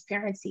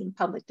transparency and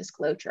public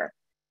disclosure.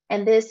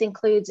 And this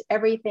includes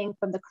everything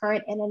from the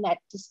current internet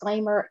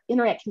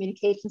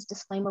communications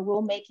disclaimer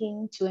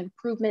rulemaking to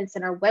improvements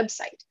in our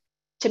website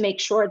to make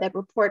sure that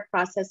report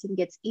processing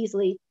gets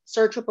easily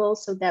searchable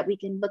so that we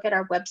can look at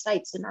our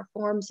websites and our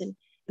forms and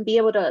be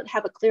able to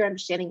have a clear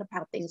understanding of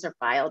how things are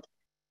filed.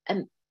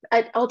 And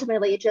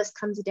ultimately, it just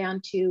comes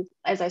down to,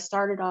 as I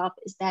started off,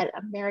 is that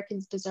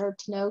Americans deserve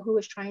to know who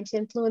is trying to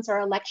influence our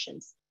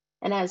elections.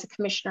 And as a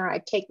commissioner, I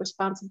take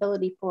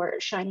responsibility for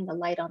shining a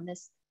light on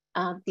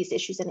these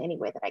issues in any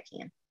way that I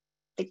can.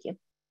 Thank you.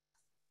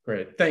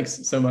 Great.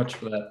 Thanks so much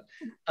for that.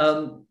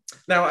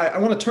 Now, I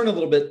want to turn a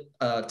little bit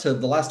to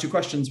the last two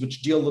questions,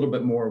 which deal a little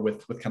bit more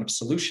with kind of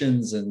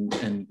solutions.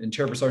 And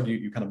Chair Broussard,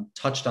 you kind of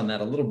touched on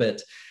that a little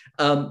bit.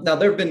 Now,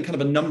 there have been kind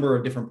of a number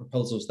of different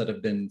proposals that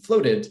have been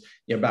floated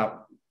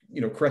about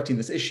correcting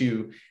this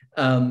issue.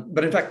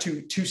 But in fact,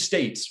 two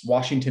states,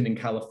 Washington and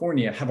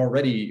California, have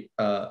already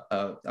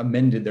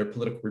amended their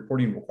political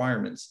reporting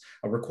requirements,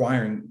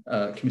 requiring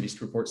committees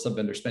to report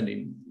sub-vendor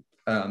spending.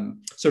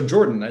 So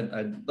Jordan,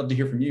 I'd love to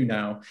hear from you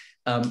now.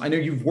 I know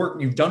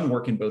you've done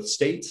work in both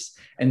states,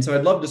 and so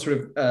I'd love to sort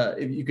of,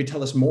 if you could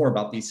tell us more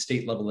about these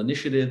state level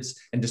initiatives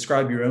and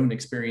describe your own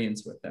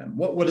experience with them.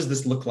 What does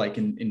this look like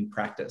in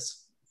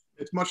practice?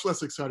 It's much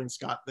less exciting,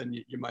 Scott, than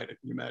you might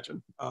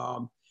imagine.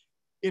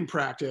 In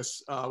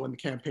practice, when the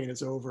campaign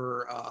is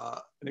over,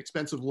 an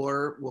expensive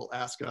lawyer will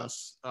ask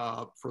us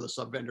for the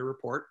sub-vendor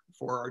report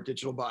for our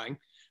digital buying.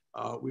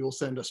 We will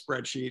send a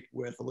spreadsheet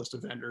with a list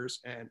of vendors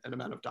and an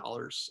amount of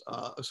dollars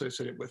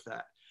associated with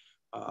that.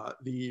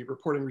 The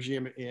reporting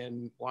regime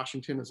in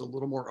Washington is a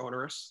little more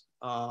onerous,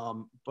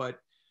 but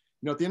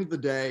at the end of the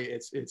day,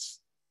 it's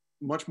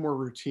much more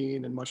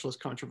routine and much less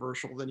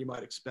controversial than you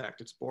might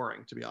expect. It's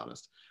boring, to be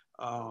honest.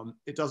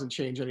 It doesn't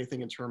change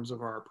anything in terms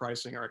of our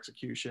pricing, our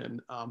execution.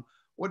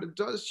 What it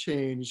does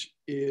change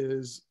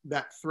is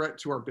that threat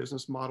to our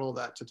business model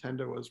that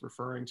Tatenda was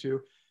referring to.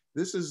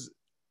 This is,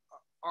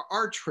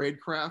 our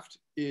tradecraft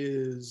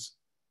is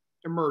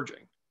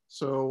emerging.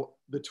 So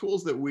the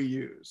tools that we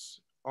use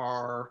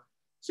are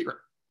secret.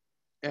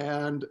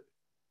 And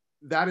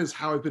that is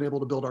how I've been able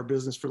to build our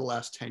business for the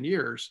last 10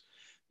 years,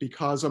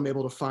 because I'm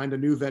able to find a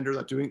new vendor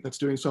that's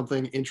doing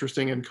something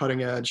interesting and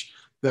cutting edge,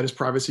 that is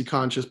privacy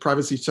conscious,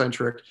 privacy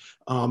centric.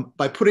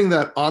 By putting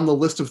that on the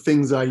list of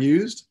things I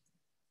used,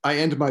 I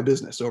end my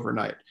business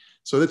overnight.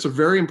 So that's a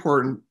very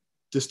important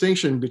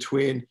distinction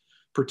between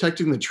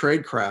protecting the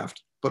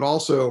tradecraft, but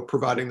also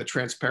providing the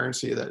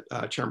transparency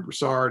that Chairman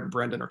Broussard and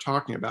Brendan are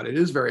talking about. It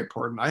is very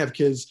important. I have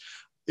kids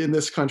in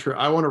this country.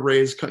 I want to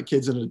raise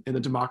kids in a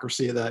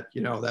democracy that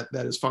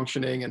that is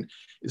functioning and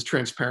is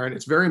transparent.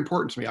 It's very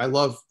important to me. I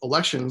love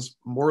elections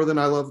more than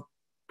I love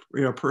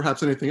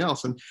perhaps anything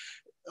else. And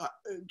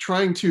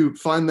trying to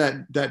find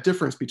that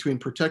difference between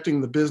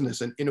protecting the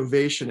business and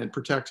innovation and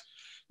protect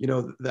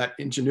that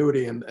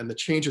ingenuity and the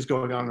changes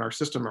going on in our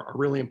system are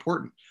really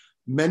important.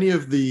 Many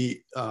of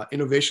the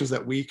innovations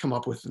that we come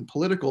up with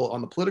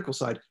on the political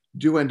side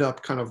do end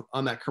up kind of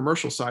on that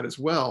commercial side as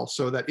well.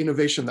 So that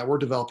innovation that we're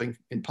developing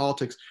in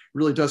politics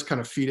really does kind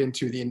of feed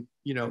into the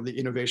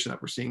innovation that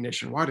we're seeing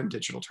nationwide in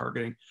digital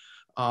targeting.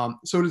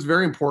 So it is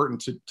very important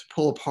to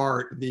pull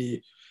apart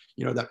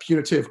that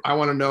punitive, I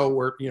want to know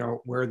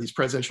where these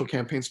presidential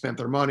campaigns spent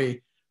their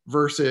money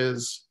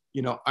versus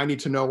I need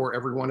to know where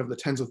every one of the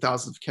tens of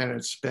thousands of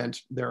candidates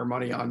spent their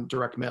money on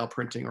direct mail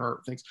printing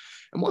or things.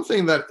 And one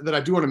thing that I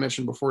do want to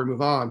mention before we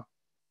move on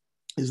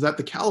is that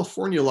the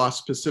California law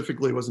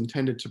specifically was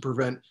intended to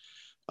prevent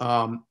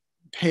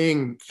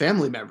paying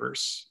family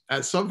members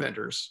as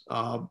sub-vendors.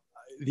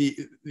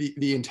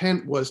 The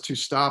intent was to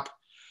stop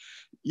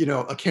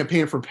a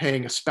campaign from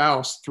paying a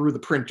spouse through the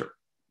printer,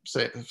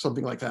 say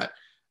something like that.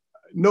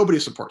 Nobody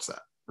supports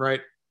that, right?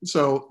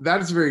 So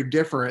that is very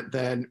different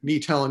than me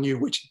telling you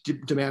which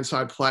demand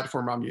side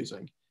platform I'm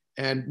using.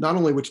 And not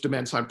only which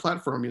demand side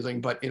platform I'm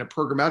using, but in a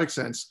programmatic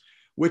sense,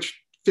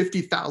 which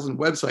 50,000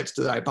 websites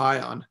did I buy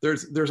on?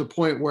 There's a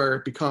point where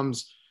it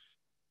becomes,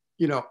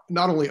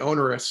 not only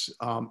onerous,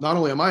 not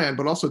only on my end,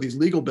 but also these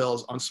legal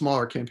bills on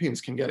smaller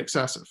campaigns can get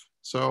excessive.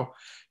 So,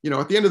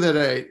 at the end of the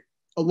day,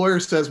 a lawyer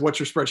says, what's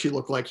your spreadsheet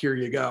look like? Here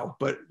you go.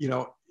 But,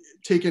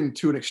 taken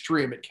to an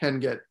extreme, it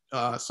can get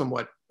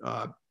somewhat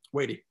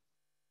weighty.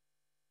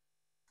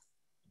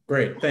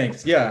 Great,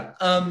 thanks. Yeah.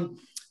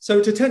 So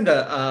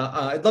Tatenda,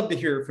 I'd love to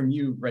hear from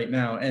you right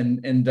now,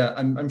 and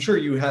I'm sure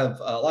you have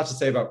lots to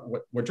say about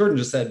what Jordan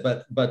just said,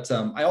 but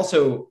I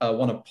also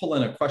want to pull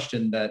in a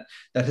question that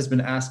has been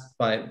asked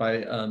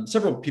by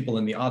several people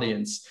in the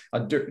audience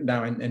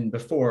now and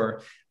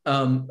before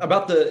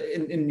about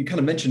and you kind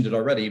of mentioned it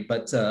already,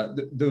 but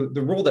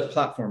the role that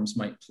platforms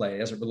might play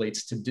as it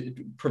relates to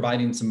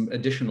providing some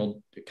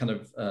additional kind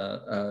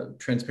of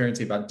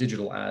transparency about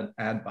digital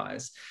ad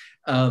buys.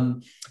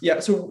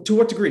 So to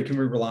what degree can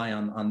we rely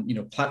on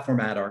platform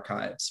ad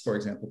archives, for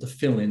example, to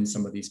fill in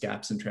some of these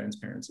gaps in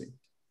transparency?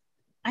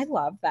 I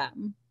love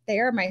them. They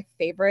are my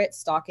favorite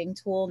stalking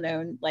tool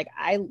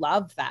I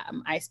love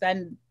them. I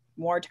spend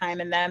more time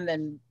in them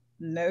than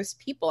most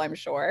people, I'm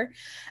sure.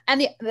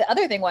 And the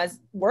other thing was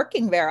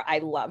working there, I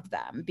loved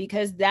them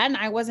because then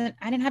I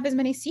didn't have as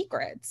many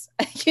secrets,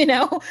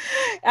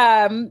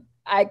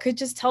 I could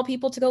just tell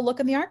people to go look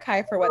in the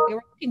archive for what they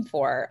were looking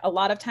for. A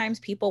lot of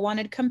times people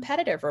wanted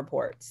competitive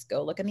reports,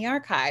 go look in the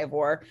archive,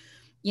 or,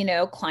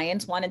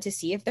 clients wanted to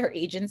see if their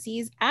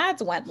agency's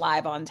ads went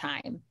live on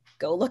time,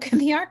 go look in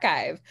the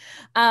archive.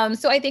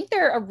 So I think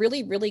they're a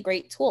really, really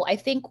great tool. I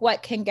think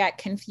what can get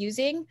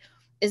confusing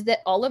is that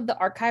all of the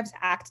archives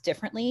act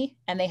differently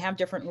and they have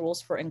different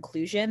rules for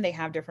inclusion. They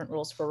have different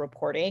rules for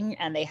reporting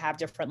and they have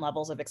different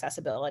levels of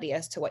accessibility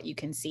as to what you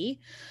can see.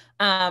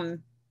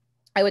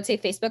 I would say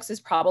Facebook's is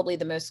probably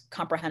the most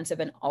comprehensive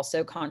and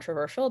also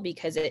controversial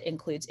because it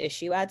includes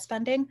issue ad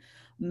spending.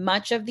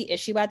 Much of the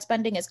issue ad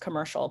spending is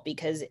commercial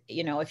because,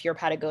 you know, if you're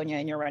Patagonia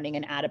and you're running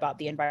an ad about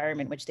the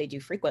environment, which they do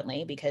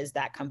frequently because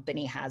that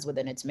company has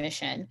within its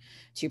mission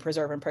to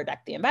preserve and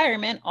protect the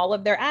environment, all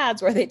of their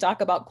ads where they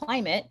talk about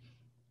climate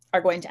are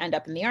going to end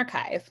up in the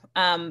archive.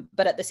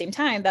 But at the same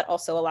time, that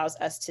also allows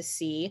us to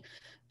see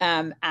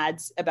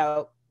ads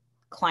about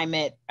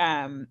climate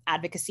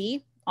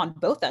advocacy on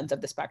both ends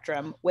of the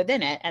spectrum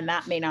within it. And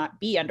that may not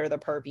be under the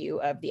purview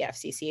of the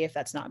FCC if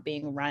that's not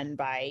being run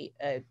by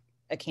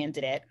a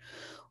candidate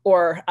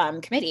or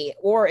committee,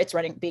 or it's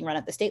being run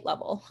at the state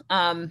level.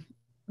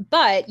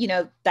 But, you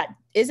know, that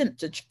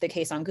isn't the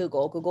case on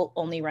Google. Google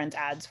only runs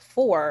ads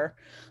for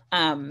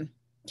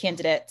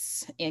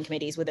candidates and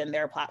committees within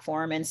their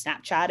platform, and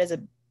Snapchat is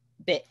a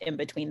bit in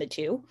between the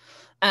two.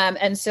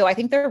 And so I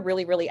think they're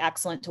really, really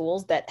excellent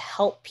tools that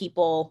help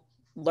people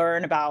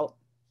learn about,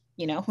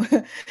 you know,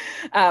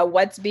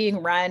 what's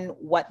being run,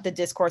 what the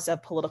discourse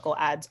of political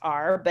ads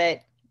are.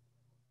 But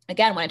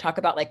again, when I talk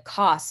about like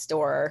cost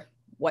or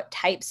what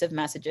types of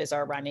messages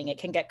are running, it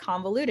can get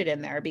convoluted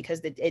in there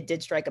because it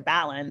did strike a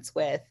balance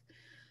with,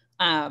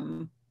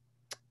 you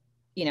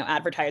know,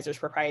 advertisers'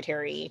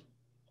 proprietary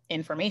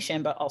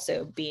information, but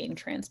also being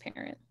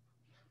transparent.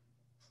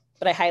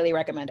 But I highly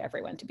recommend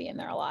everyone to be in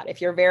there a lot.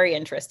 If you're very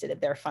interested,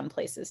 they're fun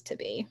places to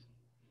be.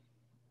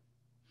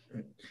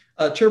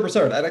 Chair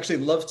Broussard, I'd actually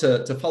love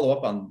to follow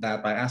up on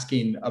that by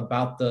asking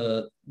about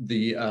the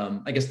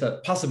I guess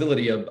the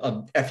possibility of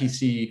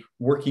FEC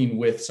working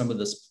with some of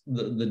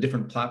the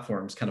different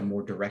platforms kind of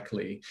more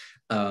directly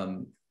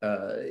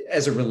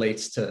as it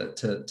relates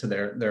to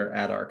their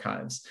ad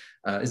archives.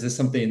 Is this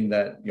something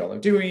that y'all are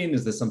doing?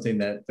 Is this something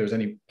that there's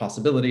any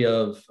possibility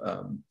of?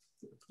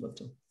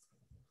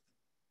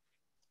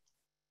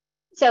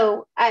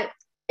 So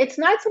it's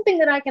not something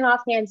that I can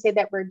offhand say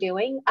that we're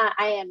doing.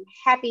 I am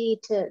happy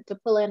to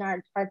pull in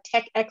our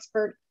tech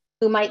expert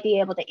who might be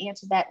able to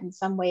answer that in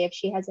some way if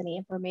she has any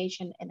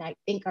information. And I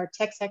think our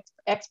tech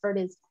expert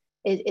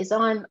is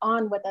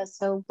on with us.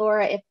 So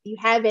Laura, if you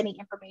have any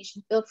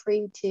information, feel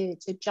free to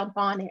jump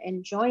on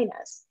and join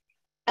us.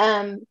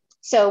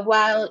 So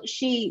while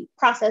she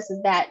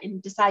processes that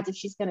and decides if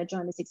she's going to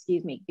join us,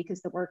 excuse me,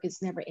 because the work is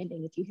never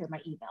ending if you hear my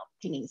email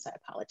pinging, so I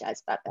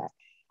apologize about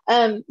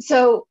that.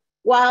 So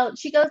while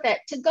she goes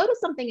to go to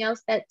something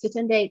else that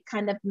Tatenda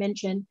kind of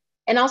mentioned,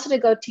 and also to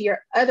go to your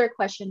other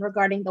question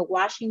regarding the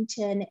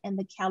Washington and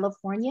the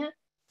California,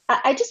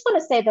 I just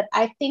want to say that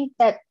I think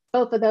that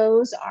both of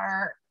those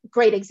are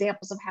great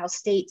examples of how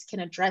states can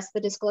address the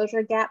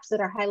disclosure gaps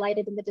that are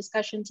highlighted in the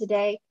discussion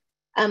today.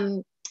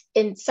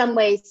 In some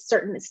ways,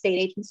 certain state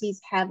agencies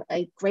have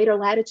a greater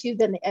latitude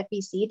than the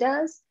FEC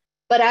does.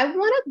 But I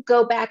want to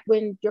go back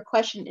when your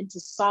question into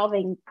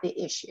solving the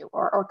issue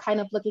or kind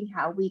of looking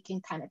how we can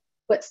kind of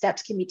what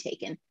steps can be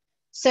taken.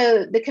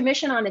 So the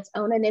commission on its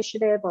own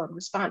initiative or in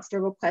response to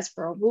a request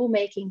for a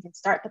rulemaking can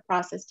start the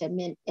process to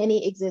amend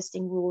any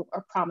existing rule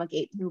or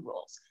promulgate new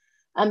rules.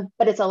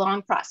 But it's a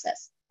long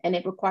process and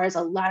it requires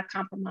a lot of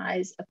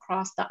compromise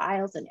across the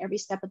aisles and every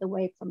step of the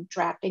way, from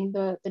drafting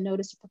the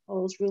notice of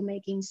proposed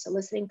rulemaking,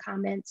 soliciting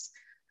comments,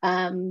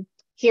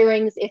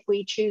 hearings if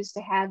we choose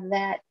to have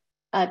that,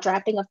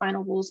 drafting of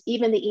final rules,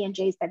 even the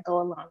ENJs that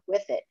go along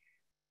with it.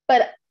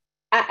 But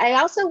I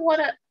also want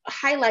to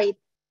highlight,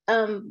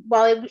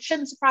 while it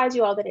shouldn't surprise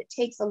you all that it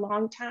takes a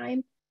long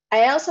time,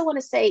 I also want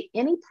to say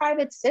any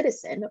private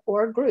citizen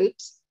or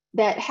groups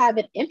that have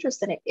an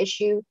interest in an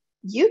issue,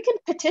 you can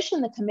petition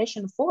the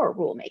commission for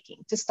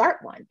rulemaking to start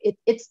one.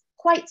 It's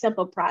quite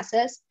simple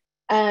process.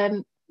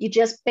 You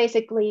just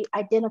basically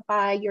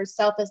identify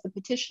yourself as the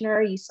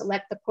petitioner, you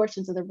select the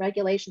portions of the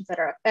regulations that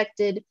are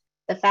affected,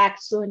 the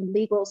facts and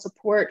legal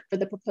support for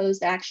the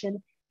proposed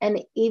action,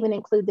 and even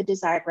include the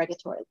desired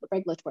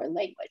regulatory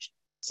language.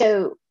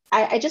 So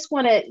I just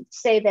want to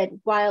say that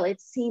while it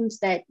seems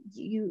that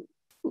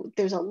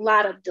there's a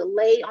lot of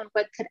delay on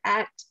what could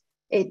act,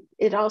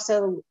 it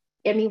also,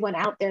 anyone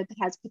out there that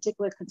has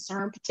particular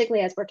concern,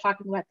 particularly as we're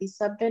talking about these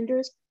sub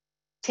vendors,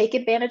 take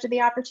advantage of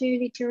the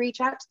opportunity to reach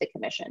out to the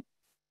commission.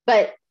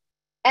 But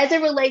as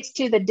it relates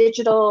to the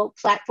digital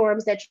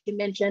platforms that you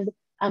mentioned,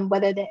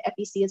 whether the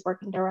FEC is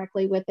working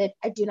directly with it,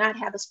 I do not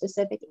have a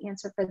specific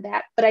answer for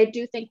that. But I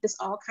do think this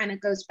all kind of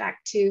goes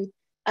back to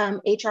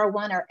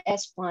HR1 or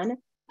S1.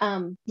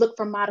 Look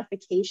for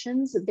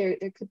modifications. There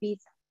could be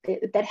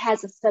that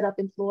has a setup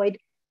employed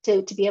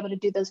to be able to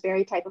do those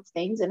very type of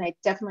things. And I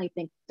definitely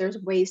think there's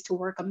ways to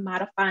work on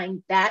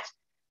modifying that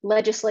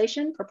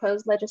legislation,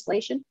 proposed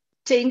legislation,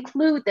 to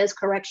include those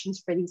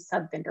corrections for these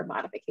sub-vendor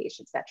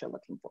modifications that you're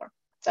looking for.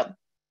 So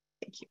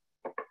thank you.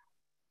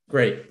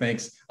 Great,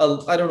 thanks.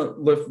 I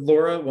don't know if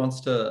Laura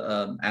wants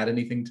to add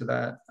anything to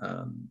that.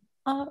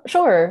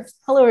 Sure.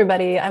 Hello,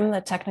 everybody. I'm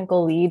the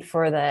technical lead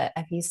for the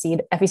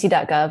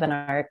FEC.gov and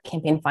our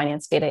campaign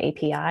finance data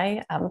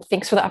API.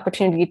 Thanks for the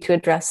opportunity to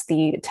address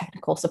the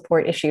technical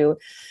support issue.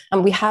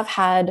 We have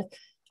had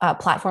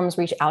platforms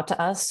reach out to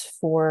us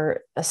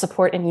for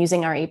support in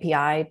using our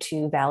API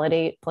to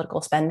validate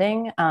political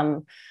spending.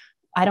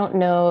 I don't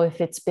know if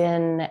it's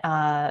been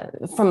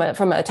from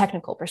a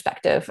technical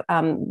perspective.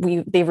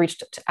 They've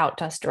reached out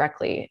to us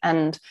directly,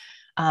 and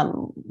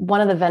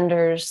one of the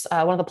vendors,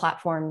 one of the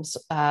platforms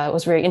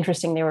was very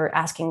interesting. They were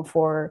asking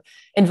for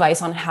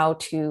advice on how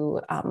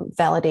to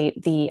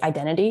validate the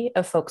identity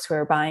of folks who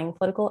are buying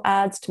political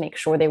ads to make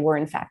sure they were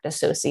in fact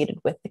associated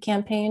with the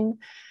campaign.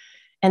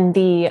 And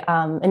the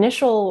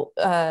initial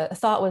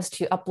thought was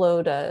to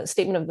upload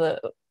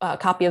a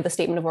copy of the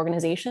statement of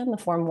organization, the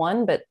Form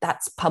 1, but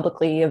that's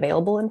publicly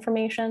available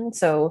information.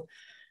 So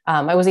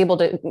I was able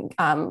to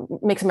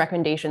make some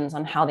recommendations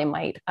on how they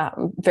might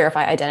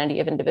verify identity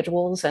of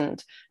individuals,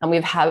 and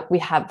we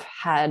have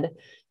had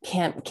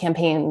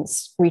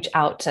campaigns reach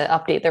out to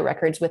update their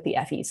records with the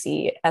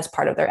FEC as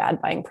part of their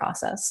ad buying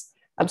process.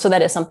 So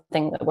that is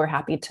something that we're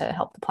happy to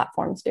help the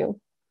platforms do.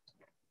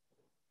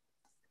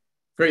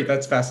 Great,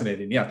 that's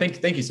fascinating. Yeah,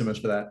 thank you so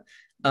much for that.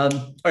 All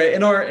right,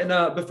 in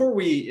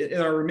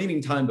our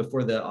remaining time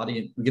before the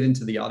audience, we get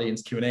into the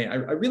audience Q&A, I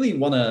really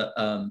want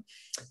to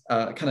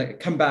kind of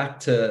come back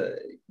to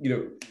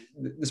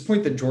this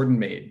point that Jordan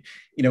made,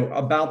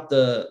 about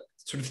the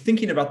sort of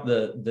thinking about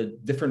the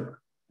different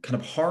kind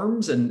of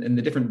harms and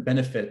the different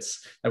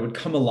benefits that would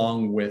come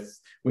along with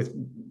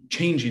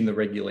changing the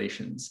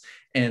regulations.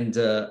 And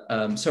so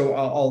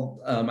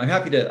I'm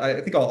happy to,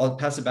 I think I'll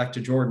pass it back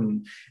to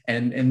Jordan,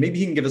 and maybe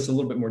he can give us a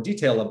little bit more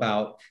detail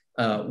about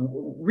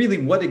really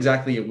what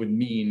exactly it would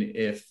mean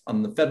if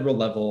on the federal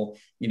level,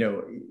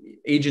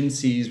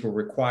 agencies were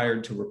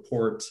required to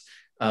report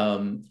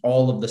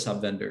all of the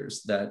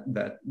sub-vendors that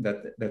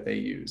they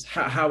use.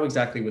 How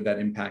exactly would that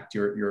impact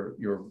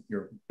your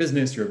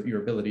business,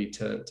 your ability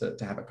to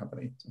have a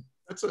company?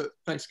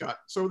 Thanks, Scott.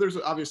 So there's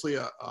obviously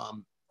a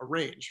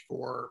range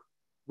for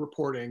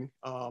reporting.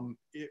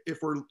 If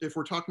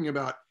we're talking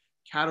about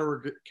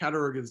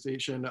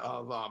categorization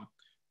of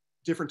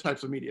different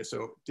types of media,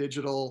 so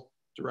digital,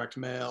 direct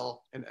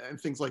mail, and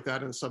things like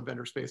that in the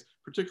sub-vendor space,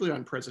 particularly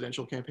on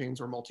presidential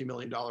campaigns or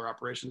multi-million-dollar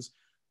operations,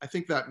 I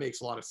think that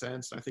makes a lot of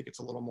sense. I think it's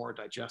a little more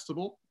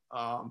digestible.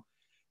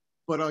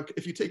 But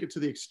if you take it to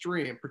the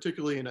extreme,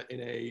 particularly in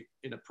a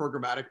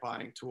programmatic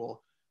buying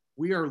tool,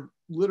 we are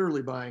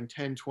literally buying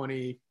 10,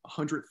 20,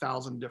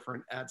 100,000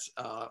 different ads,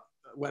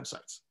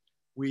 websites.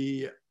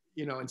 We,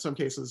 in some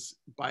cases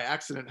by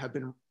accident have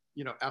been,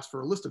 asked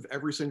for a list of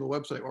every single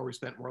website where we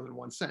spent more than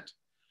 1 cent.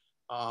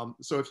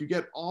 So if you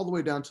get all the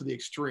way down to the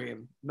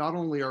extreme, not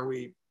only are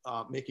we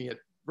making it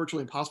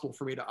virtually impossible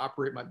for me to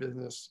operate my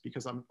business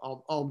because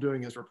all I'm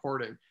doing is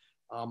reporting.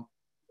 We're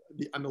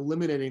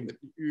eliminating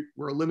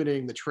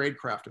the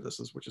tradecraft of this,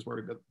 which is where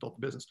we built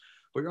the business.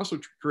 But you're also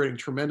creating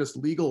tremendous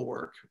legal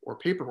work or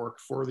paperwork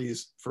for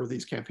these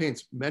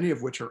campaigns, many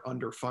of which are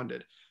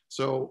underfunded.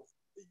 So,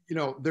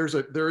 there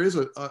is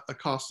a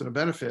cost and a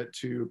benefit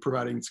to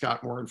providing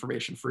Scott more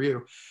information for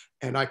you.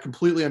 And I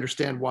completely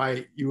understand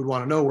why you would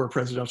want to know where a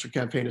presidential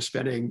campaign is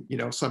spending,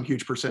 some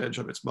huge percentage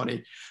of its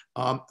money.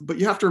 But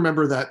you have to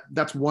remember that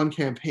that's one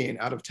campaign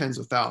out of tens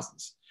of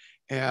thousands.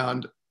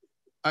 And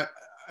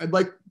I'd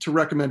like to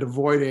recommend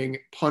avoiding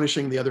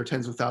punishing the other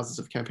tens of thousands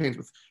of campaigns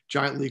with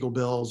giant legal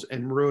bills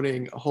and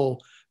ruining a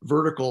whole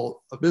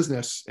vertical of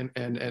business and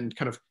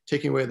kind of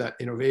taking away that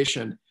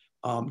innovation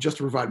just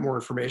to provide more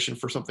information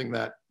for something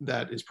that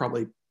is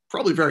probably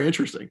very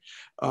interesting.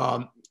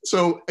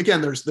 So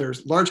again,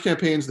 there's large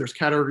campaigns, there's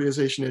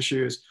categorization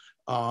issues,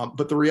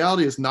 but the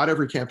reality is not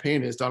every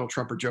campaign is Donald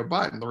Trump or Joe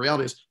Biden. The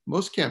reality is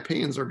most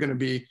campaigns are going to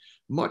be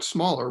much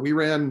smaller. We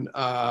ran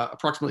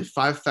approximately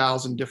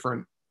 5,000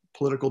 different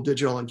political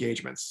digital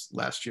engagements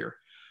last year.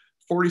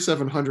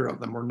 4,700 of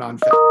them were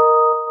non-federal.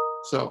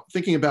 So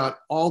thinking about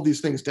all these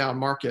things down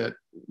market,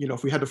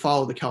 if we had to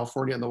follow the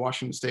California and the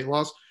Washington state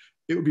laws,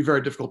 it would be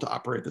very difficult to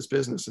operate this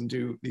business and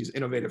do these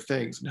innovative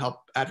things and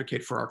help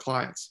advocate for our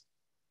clients.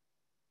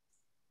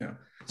 Yeah.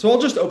 So I'll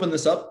just open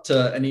this up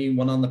to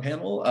anyone on the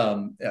panel.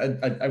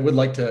 I would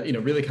like to,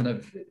 really kind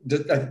of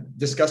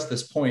discuss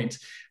this point.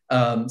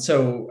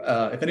 So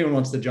if anyone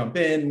wants to jump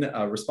in,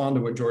 respond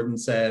to what Jordan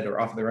said,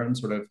 or offer their own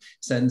sort of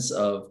sense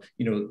of,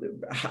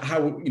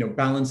 how,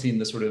 balancing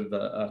the sort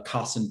of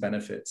costs and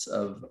benefits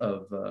of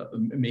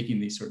making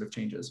these sort of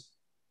changes.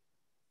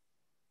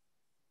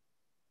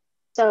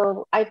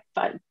 So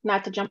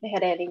not to jump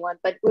ahead of anyone,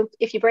 but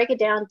if you break it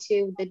down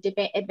to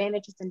the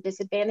advantages and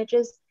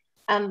disadvantages,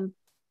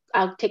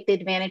 I'll take the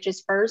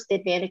advantages first. The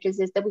advantages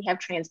is that we have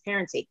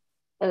transparency,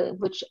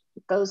 which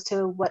goes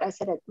to what I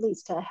said, at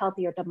least to a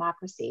healthier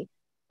democracy.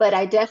 But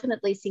I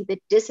definitely see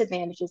the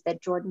disadvantages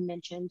that Jordan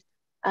mentioned.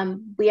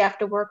 We have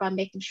to work on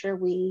making sure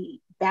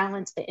we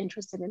balance the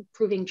interest in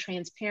improving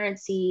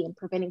transparency and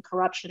preventing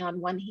corruption on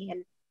one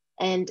hand,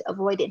 and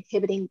avoid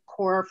inhibiting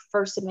core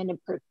First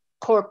Amendment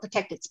core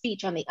protected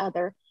speech on the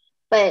other.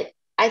 But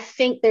I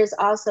think there's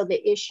also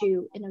the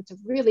issue, and it's a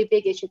really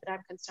big issue that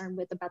I'm concerned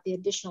with, about the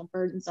additional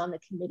burdens on the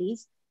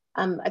committees.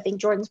 I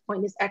think Jordan's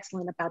point is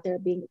excellent about there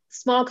being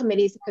small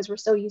committees, because we're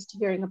so used to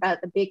hearing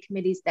about the big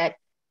committees that,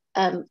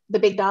 the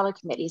big dollar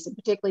committees, and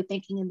particularly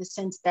thinking in the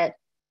sense that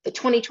the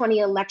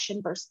 2020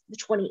 election versus the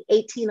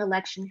 2018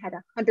 election had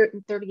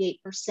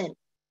 138%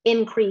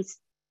 increase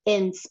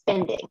in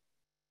spending.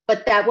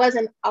 But that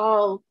wasn't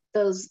all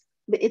those,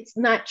 it's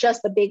not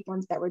just the big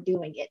ones that were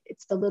doing it.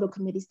 It's the little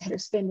committees that are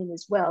spending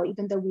as well,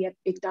 even though we have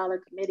big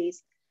dollar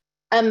committees.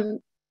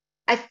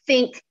 I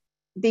think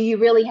that you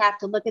really have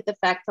to look at the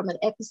fact from an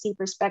FEC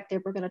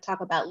perspective. We're going to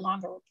talk about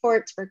longer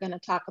reports. We're going to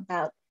talk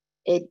about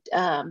it.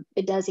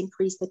 It does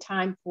increase the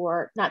time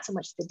for not so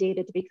much the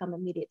data to become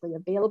immediately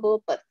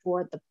available, but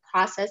for the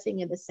processing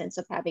in the sense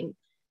of having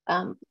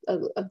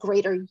a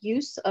greater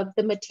use of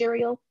the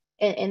material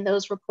in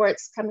those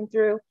reports coming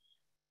through.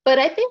 But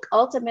I think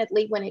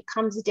ultimately when it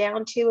comes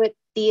down to it,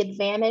 the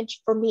advantage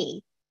for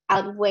me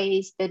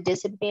outweighs the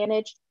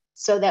disadvantage,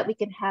 so that we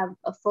can have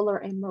a fuller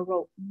and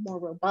more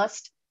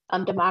robust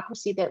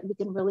democracy, that we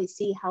can really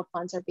see how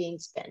funds are being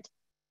spent.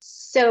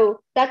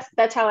 So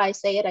that's how I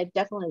say it. I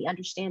definitely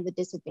understand the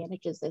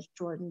disadvantages, as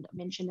Jordan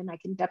mentioned, and I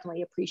can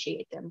definitely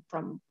appreciate them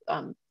from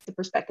the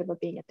perspective of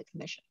being at the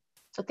commission.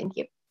 So thank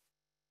you.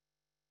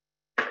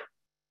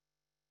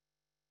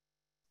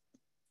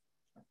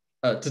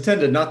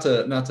 Tatenda, not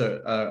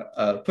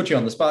to put you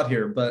on the spot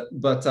here, but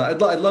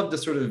I'd love to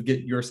sort of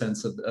get your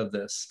sense of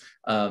this.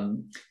 As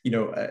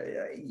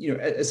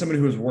someone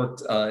who has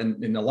worked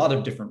in a lot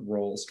of different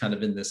roles, kind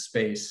of in this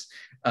space,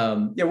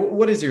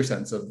 what is your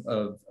sense of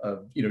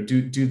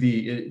do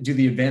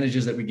the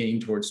advantages that we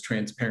gain towards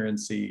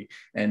transparency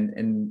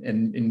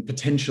and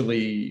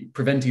potentially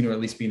preventing, or at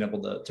least being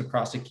able to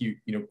prosecute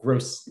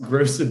gross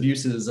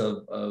abuses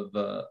of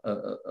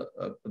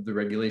the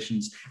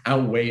regulations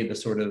outweigh the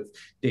sort of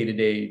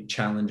day-to-day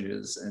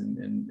challenges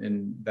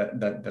and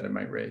that it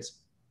might raise?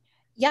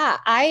 Yeah,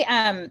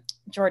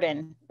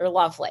 Jordan, you're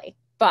lovely,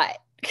 but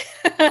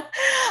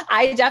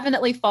I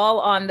definitely fall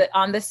on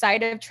the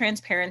side of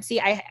transparency.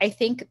 I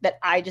think that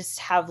I just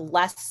have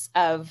less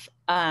of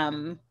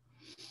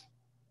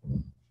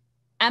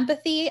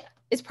empathy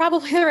is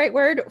probably the right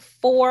word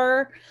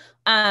for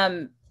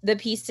the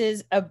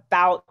pieces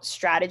about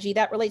strategy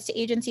that relates to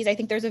agencies. I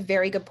think there's a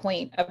very good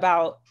point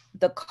about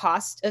the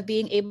cost of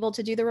being able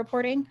to do the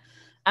reporting,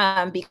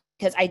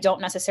 because I don't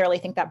necessarily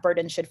think that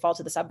burden should fall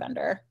to the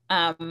sub-vendor.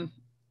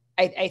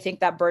 I think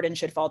that burden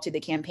should fall to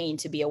the campaign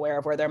to be aware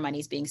of where their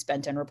money's being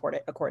spent and report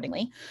it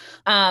accordingly.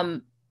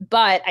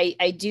 But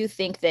I do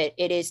think that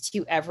it is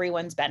to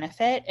everyone's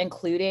benefit,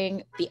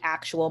 including the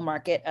actual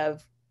market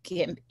of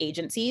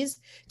agencies,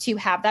 to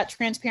have that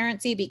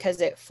transparency,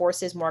 because it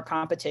forces more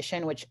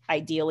competition, which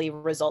ideally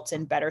results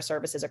in better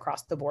services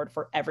across the board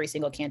for every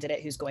single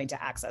candidate who's going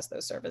to access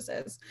those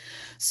services.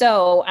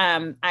 So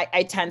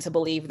I tend to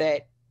believe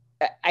that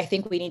I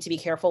think we need to be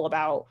careful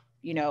about,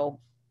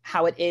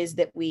 how it is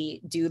that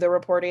we do the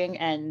reporting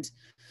and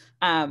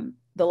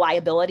the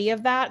liability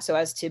of that, so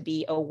as to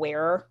be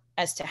aware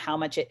as to how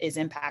much it is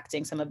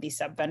impacting some of these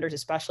sub-vendors,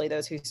 especially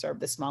those who serve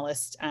the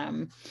smallest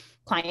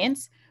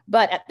clients.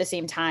 But at the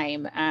same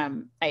time,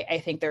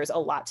 I think there's a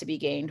lot to be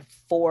gained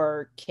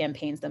for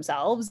campaigns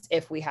themselves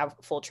if we have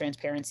full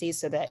transparency,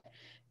 so that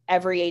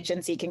every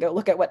agency can go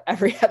look at what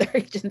every other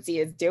agency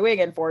is doing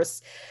and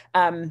force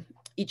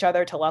each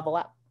other to level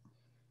up.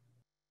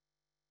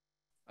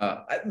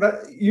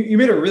 You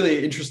made a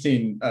really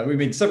interesting, we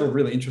made several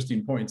really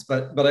interesting points,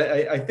 but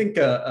I think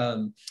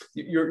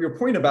your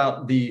point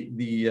about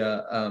the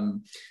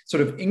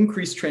sort of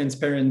increased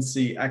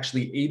transparency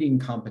actually aiding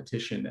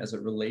competition as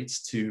it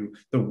relates to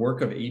the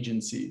work of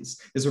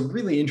agencies is a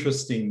really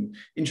interesting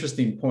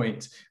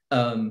point.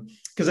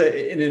 Because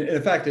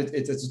in fact,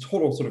 it's a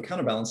total sort of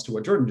counterbalance to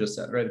what Jordan just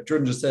said, right?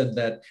 Jordan just said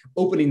that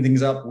opening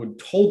things up would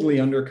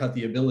totally undercut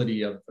the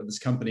ability of this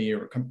company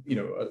or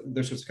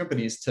their sorts of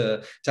companies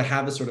to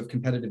have a sort of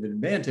competitive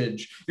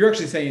advantage. You're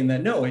actually saying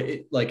that no,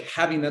 like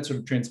having that sort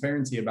of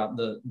transparency about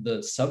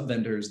the sub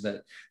vendors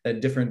that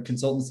different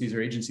consultancies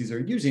or agencies are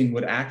using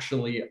would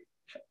actually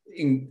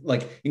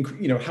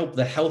help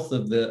the health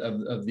of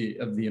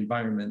the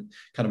environment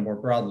kind of more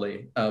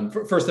broadly.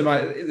 First,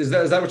 is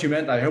that what you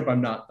meant? I hope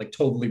I'm not like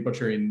totally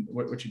butchering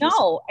what you just said.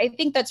 No, I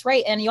think that's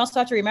right. And you also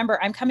have to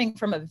remember, I'm coming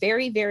from a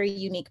very, very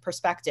unique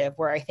perspective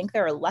where I think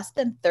there are less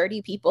than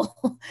 30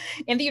 people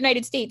in the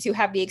United States who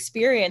have the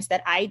experience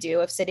that I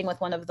do of sitting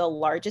with one of the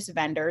largest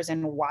vendors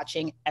and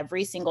watching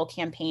every single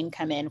campaign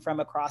come in from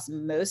across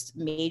most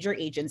major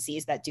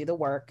agencies that do the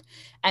work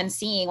and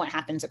seeing what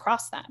happens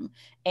across them.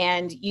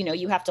 And,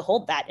 you have to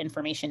hold that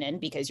information in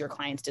because your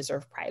clients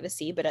deserve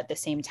privacy, but at the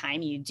same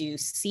time, you do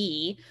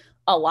see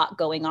a lot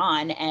going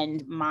on.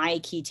 And my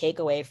key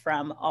takeaway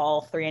from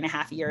all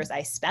 3.5 years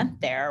I spent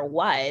there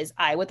was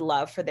I would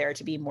love for there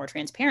to be more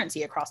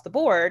transparency across the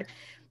board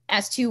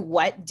as to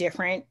what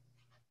different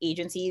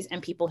agencies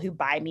and people who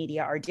buy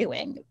media are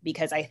doing,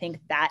 because I think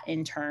that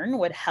in turn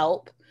would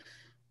help.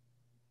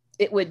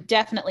 It would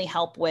definitely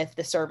help with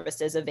the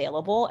services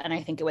available. And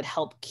I think it would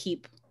help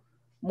keep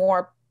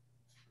more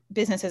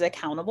businesses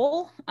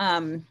accountable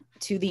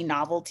to the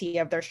novelty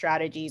of their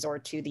strategies or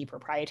to the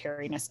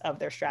proprietariness of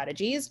their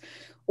strategies.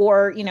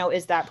 Or,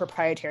 is that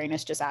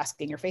proprietariness just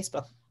asking your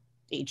Facebook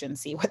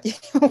agency what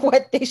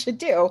they should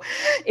do?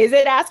 Is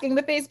it asking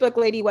the Facebook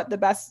lady what the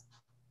best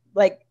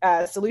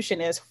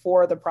solution is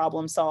for the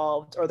problem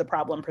solved or the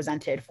problem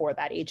presented for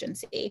that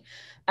agency.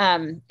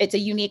 It's a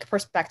unique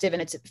perspective,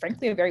 and it's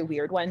frankly a very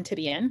weird one to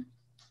be in,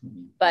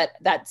 but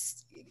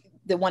that's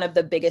one of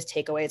the biggest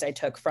takeaways I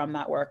took from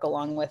that work,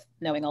 along with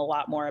knowing a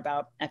lot more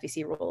about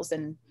FEC rules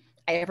than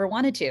I ever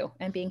wanted to,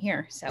 and being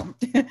here. So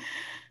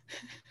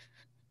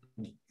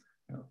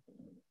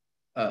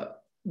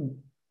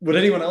would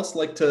anyone else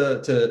like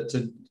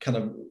to kind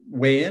of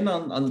weigh in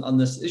on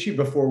this issue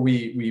before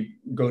we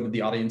go to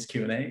the audience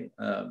Q&A?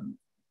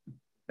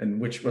 And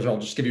which I'll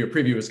just give you a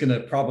preview, is going to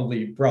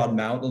probably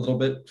broaden out a little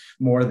bit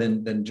more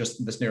than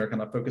just this narrow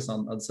kind of focus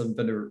on some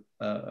vendor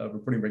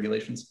reporting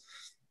regulations.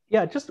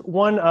 Yeah, just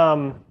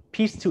one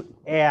piece to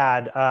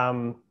add.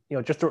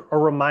 Just a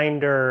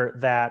reminder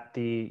that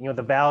the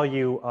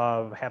value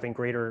of having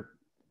greater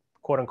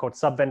quote unquote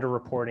sub-vendor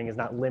reporting is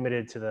not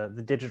limited to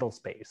the digital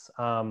space.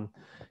 From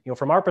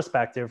our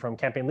perspective, from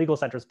Campaign Legal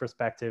Center's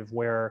perspective,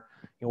 where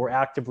we're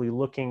actively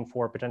looking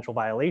for potential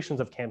violations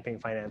of campaign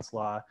finance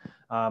law,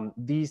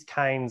 these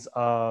kinds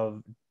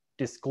of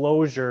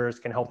disclosures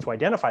can help to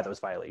identify those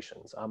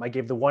violations. I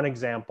gave the one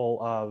example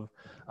of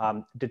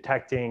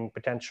detecting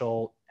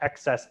potential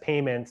excess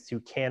payments to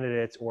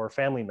candidates or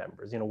family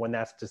members. When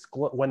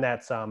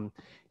that's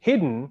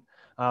hidden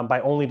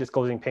by only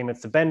disclosing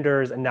payments to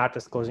vendors and not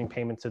disclosing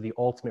payments to the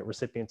ultimate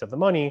recipients of the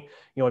money,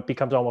 it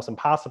becomes almost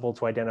impossible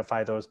to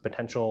identify those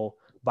potential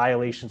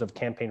violations of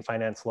campaign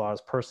finance law's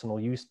personal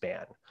use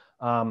ban.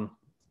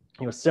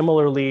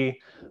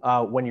 Similarly,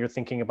 when you're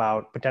thinking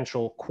about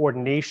potential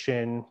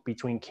coordination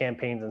between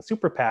campaigns and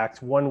super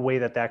PACs, one way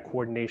that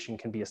coordination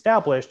can be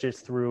established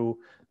is through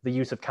the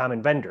use of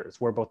common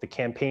vendors, where both the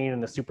campaign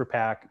and the super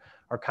PAC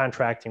are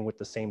contracting with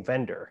the same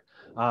vendor.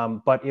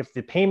 But if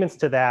the payments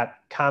to that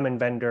common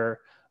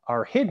vendor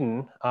are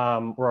hidden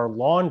or are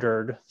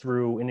laundered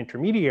through an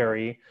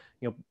intermediary,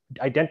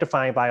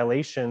 identifying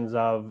violations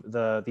of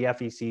the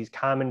FEC's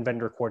common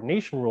vendor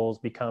coordination rules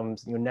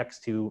becomes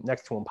next to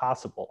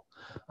impossible.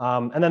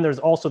 And then there's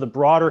also the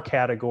broader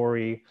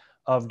category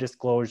of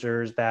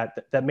disclosures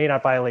that may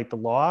not violate the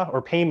law,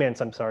 or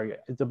payments, I'm sorry,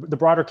 the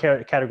broader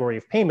category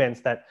of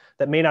payments that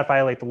may not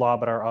violate the law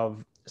but are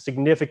of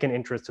significant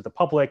interest to the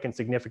public and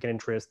significant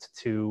interest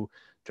to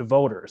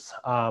voters.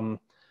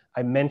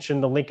 I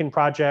mentioned the Lincoln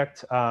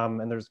Project,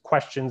 and there's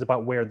questions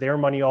about where their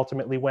money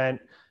ultimately went.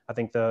 I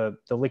think the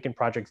Lincoln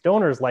Project's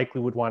donors likely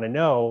would want to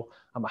know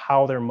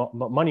how their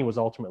money was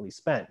ultimately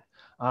spent.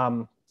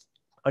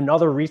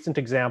 Another recent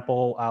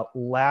example,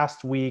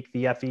 last week,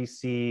 the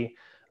FEC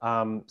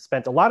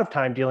spent a lot of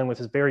time dealing with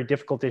this very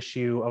difficult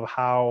issue of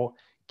how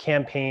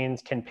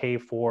campaigns can pay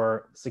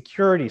for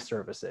security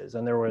services.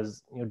 And there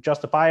was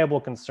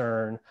justifiable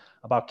concern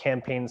about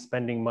campaigns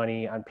spending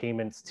money on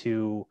payments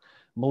to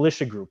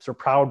militia groups or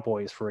Proud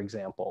Boys, for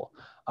example.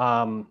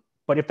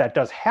 But if that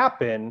does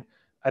happen,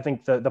 I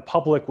think the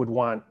public would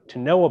want to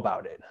know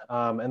about it.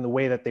 And the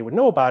way that they would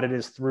know about it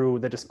is through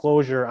the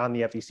disclosure on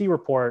the FEC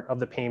report of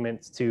the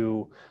payments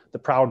to the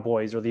Proud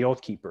Boys or the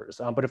Oath Keepers.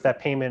 But if that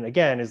payment,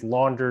 again, is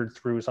laundered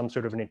through some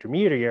sort of an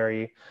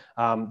intermediary,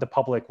 the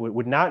public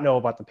would not know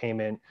about the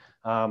payment.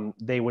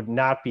 They would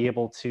not be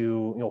able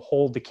to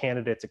hold the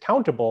candidates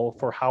accountable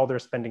for how they're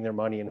spending their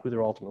money and who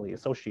they're ultimately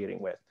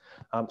associating with.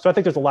 So I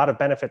think there's a lot of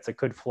benefits that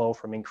could flow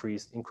from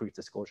increased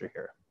disclosure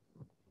here,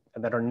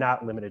 and that are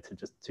not limited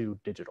to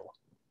digital.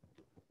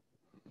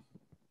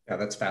 Yeah,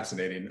 that's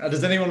fascinating.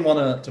 Does anyone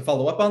want to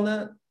follow up on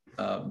that?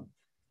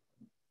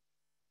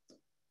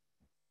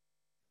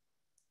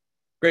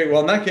 Great.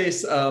 Well, in that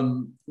case,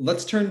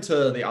 let's turn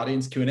to the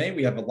audience Q&A.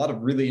 We have a lot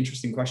of really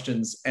interesting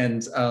questions.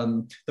 And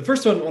the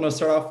first one I want to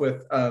start off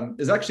with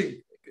is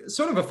actually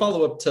sort of a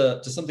follow-up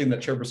to something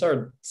that Chair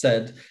Broussard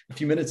said a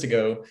few minutes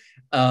ago.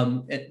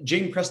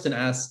 Jane Preston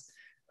asked,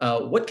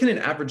 what can an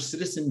average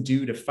citizen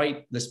do to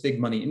fight this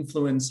big money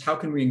influence? How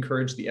can we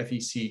encourage the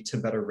FEC to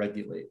better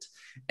regulate?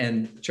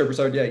 And Chair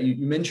Broussard, yeah, you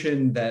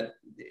mentioned that,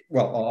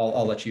 well,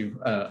 I'll let you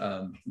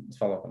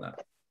follow up on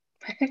that.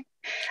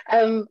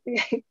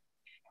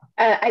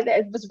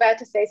 I was about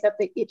to say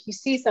something. If you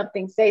see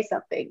something, say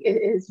something,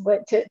 is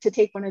what to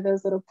take one of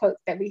those little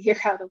quotes that we hear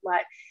out a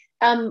lot.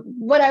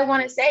 What I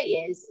want to say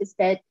is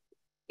that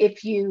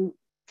if you,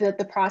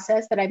 the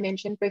process that I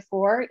mentioned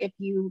before, if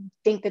you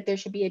think that there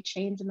should be a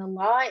change in the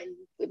law and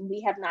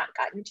we have not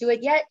gotten to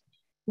it yet,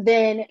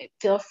 then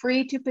feel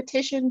free to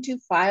petition to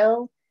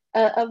file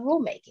a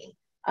rulemaking.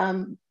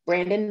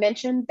 Brandon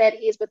mentioned that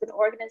he is with an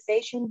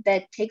organization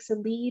that takes a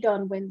lead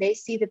on when they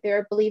see that there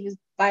are believed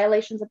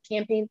violations of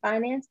campaign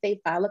finance,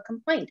 they file a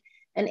complaint.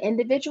 An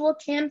individual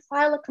can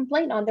file a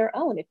complaint on their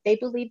own if they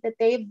believe that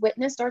they have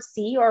witnessed or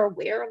see or are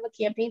aware of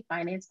a campaign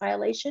finance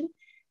violation.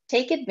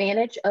 Take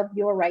advantage of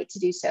your right to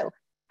do so.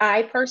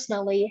 I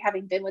personally,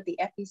 having been with the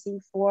FEC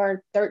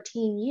for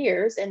 13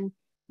 years and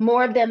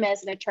more of them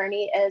as an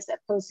attorney as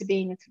opposed to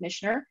being a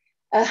commissioner,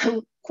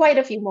 quite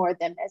a few more of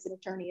them as an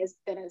attorney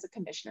than as a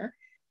commissioner.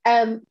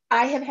 I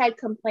have had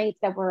complaints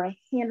that were a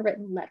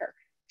handwritten letter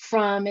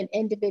from an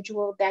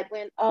individual that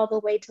went all the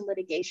way to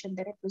litigation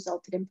that had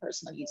resulted in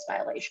personal use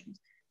violations.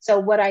 So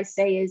what I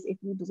say is, if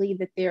you believe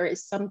that there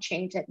is some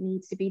change that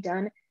needs to be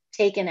done,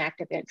 take an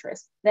active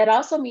interest. That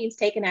also means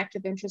take an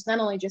active interest, not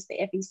only just the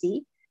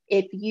FEC.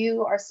 If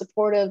you are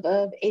supportive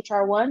of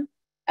HR 1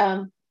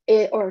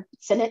 or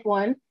Senate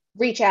 1,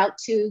 reach out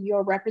to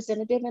your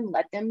representative and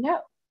let them know.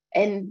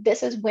 And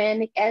this is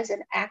when, as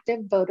an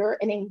active voter,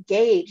 an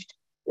engaged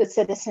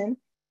citizen,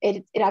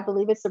 I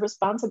believe it's the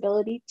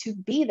responsibility to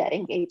be that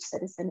engaged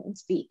citizen and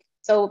speak.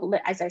 So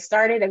as I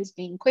started, I was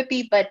being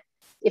quippy, but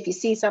if you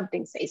see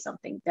something, say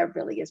something. That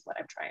really is what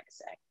I'm trying to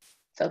say.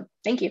 So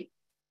thank you.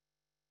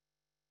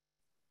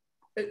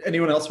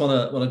 Anyone else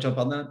want to jump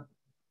on that?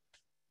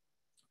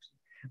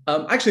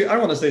 Actually, I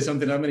want to say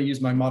something. I'm going to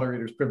use my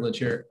moderator's privilege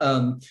here.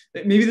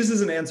 Maybe this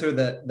is an answer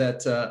that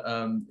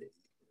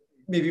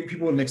maybe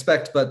people wouldn't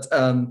expect, but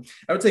I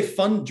would say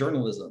fund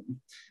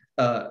journalism.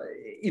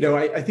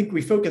 I think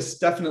we focus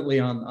definitely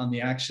on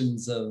the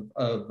actions of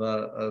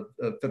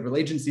federal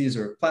agencies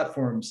or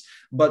platforms,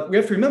 but we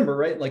have to remember,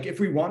 right? Like, if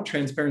we want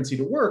transparency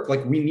to work,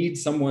 like, we need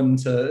someone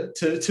to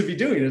be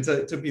doing it,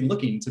 to be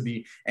looking, to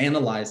be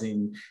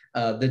analyzing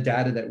the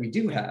data that we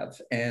do have.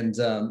 And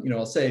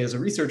I'll say, as a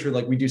researcher,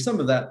 like, we do some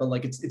of that, but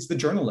like, it's the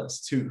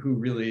journalists who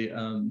really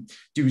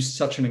do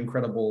such an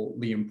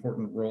incredibly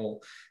important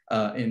role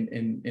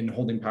in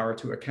holding power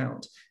to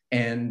account.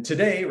 And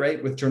today,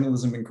 right, with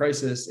journalism in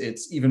crisis,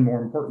 it's even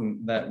more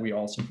important that we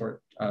all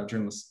support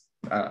journalist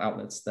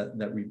outlets,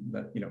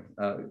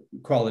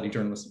 quality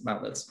journalism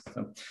outlets.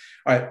 So, all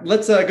right,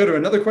 let's go to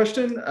another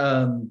question.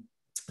 A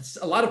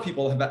lot of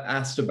people have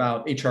asked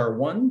about HR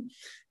 1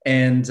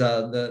 and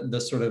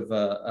the sort of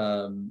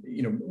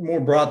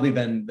more broadly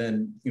than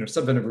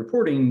subventive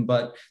reporting,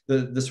 but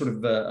the sort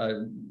of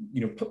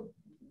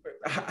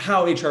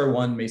how HR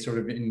 1 may sort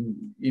of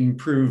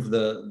improve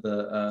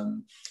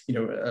the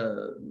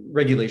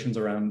regulations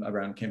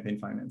around campaign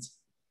finance.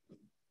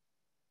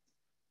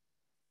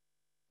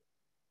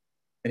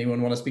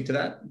 Anyone want to speak to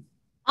that?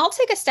 I'll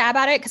take a stab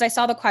at it because I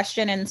saw the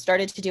question and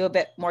started to do a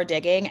bit more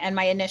digging. And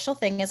my initial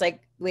thing is,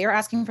 like, we are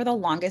asking for the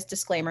longest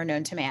disclaimer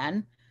known to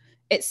man.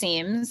 It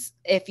seems,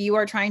 if you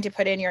are trying to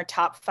put in your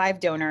top 5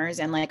 donors,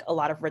 and like a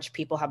lot of rich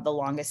people have the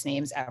longest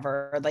names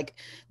ever, like,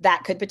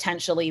 that could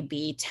potentially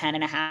be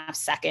 10.5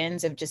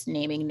 seconds of just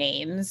naming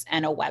names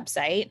and a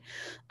website,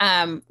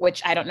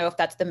 which I don't know if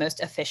that's the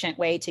most efficient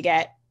way to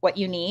get what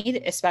you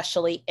need,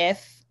 especially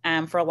if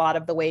for a lot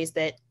of the ways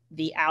that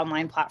the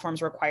online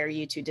platforms require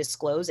you to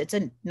disclose, it's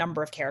a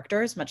number of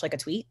characters, much like a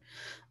tweet,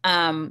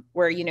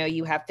 where,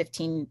 you have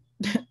 15,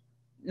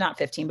 not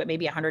 15, but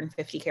maybe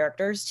 150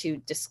 characters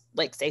to just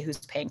like say who's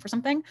paying for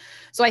something.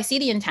 So I see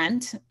the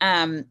intent.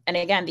 And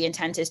again, the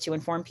intent is to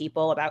inform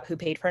people about who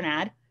paid for an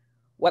ad,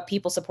 what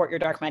people support your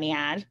dark money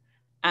ad,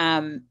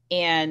 and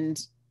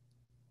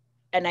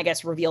I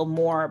guess reveal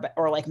more,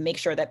 or like make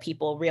sure that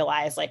people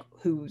realize like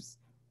who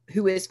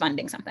is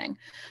funding something.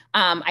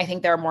 I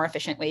think there are more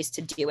efficient ways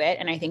to do it.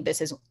 And I think this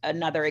is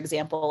another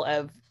example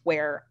of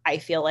where I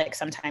feel like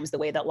sometimes the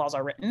way that laws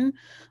are written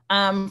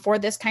for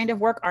this kind of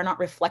work are not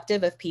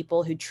reflective of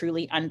people who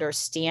truly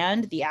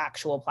understand the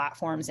actual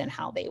platforms and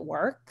how they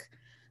work.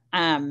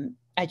 I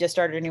just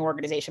started a new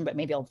organization, but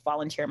maybe I'll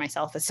volunteer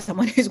myself as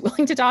someone who's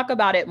willing to talk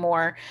about it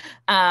more,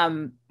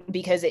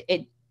 because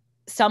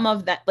some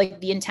of that, like,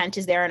 the intent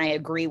is there, and I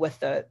agree with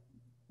the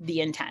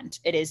intent.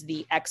 It is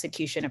the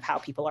execution of how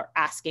people are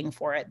asking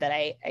for it that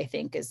I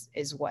think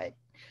is what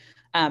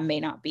may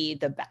not be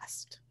the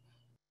best.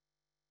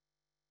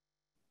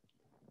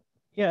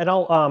 Yeah, and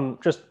I'll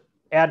just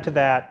add to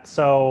that.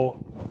 So,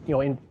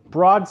 in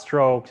broad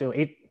strokes,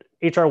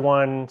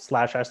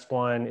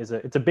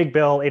 HR1/S1 it's a big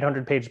bill,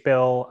 800-page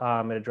bill.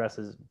 It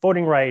addresses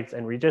voting rights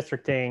and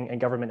redistricting and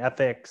government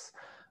ethics.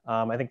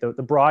 I think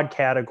the broad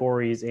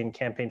categories in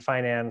campaign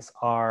finance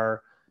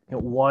are,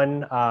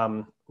 one,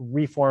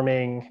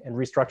 reforming and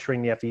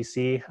restructuring the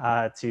FEC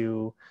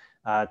to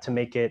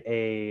make it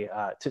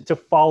to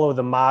follow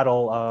the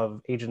model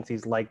of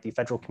agencies like the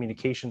Federal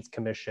Communications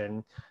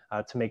Commission,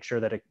 to make sure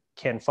that it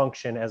can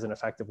function as an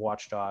effective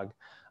watchdog.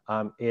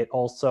 It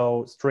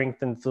also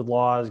strengthens the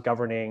laws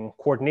governing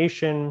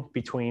coordination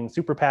between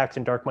super PACs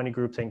and dark money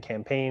groups and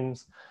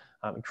campaigns.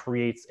 It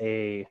creates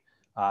a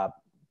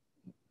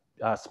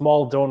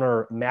small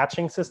donor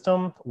matching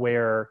system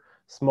where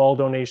small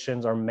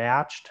donations are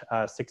matched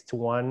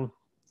 6-to-1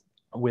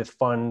 with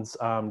funds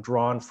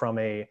drawn from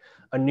a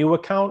new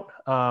account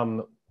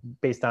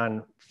based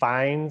on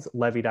fines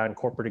levied on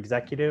corporate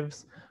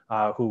executives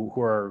who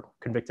are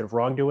convicted of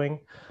wrongdoing.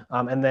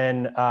 And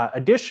then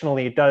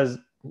additionally, it does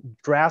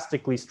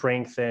drastically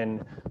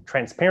strengthen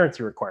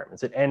transparency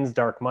requirements. It ends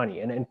dark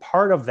money. And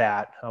part of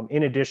that,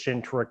 in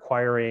addition to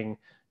requiring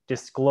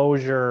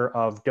disclosure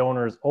of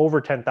donors over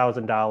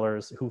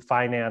 $10,000 who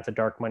finance a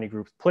dark money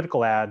group's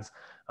political ads,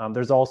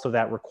 there's also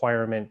that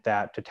requirement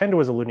that Tatenda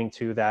was alluding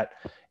to, that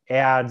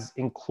ads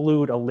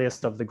include a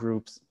list of the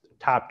group's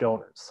top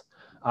donors.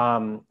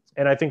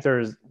 And I think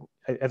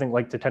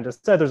like Tatenda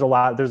said,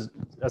 there's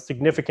a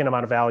significant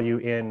amount of value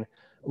in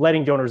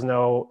letting donors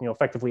know,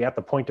 effectively at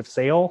the point of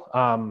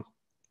sale,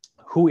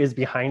 who is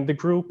behind the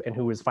group and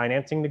who is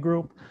financing the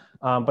group.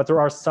 but there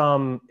are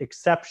some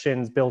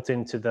exceptions built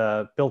into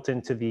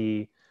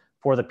the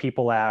For the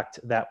People Act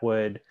that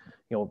would,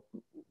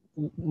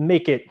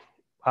 make it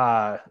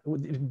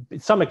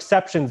some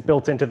exceptions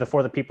built into the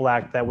For the People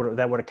Act that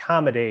would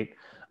accommodate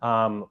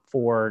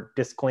for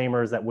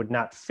disclaimers that would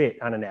not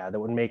fit on an ad, that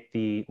would make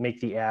the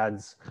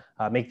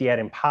ad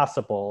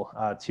impossible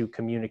to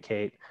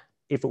communicate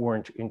if it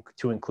weren't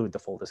to include the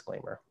full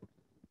disclaimer.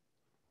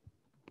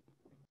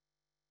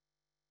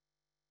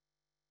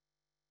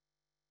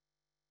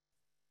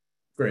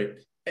 Great.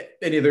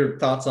 Any other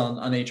thoughts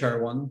on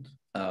HR1?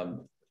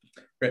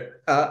 Great.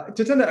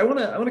 Tatenda, I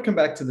want to come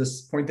back to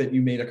this point that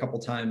you made a couple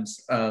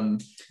times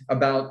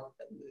about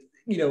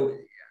the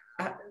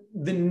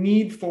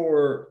need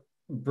for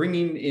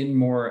bringing in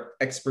more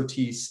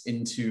expertise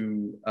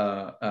into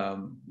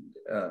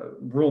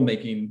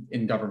rulemaking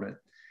in government.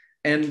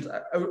 And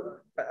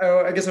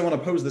I guess I want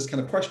to pose this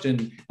kind of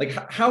question: like,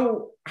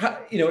 how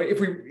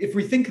if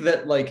we think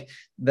that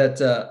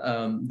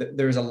that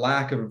there's a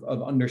lack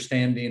of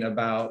understanding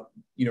about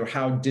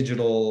how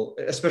digital,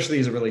 especially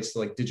as it relates to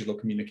like digital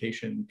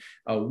communication,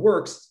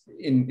 works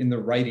in the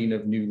writing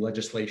of new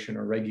legislation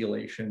or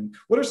regulation,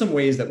 what are some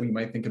ways that we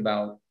might think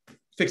about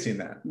fixing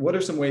that? What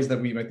are some ways that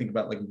we might think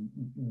about like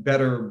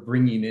better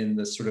bringing in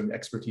the sort of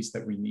expertise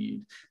that we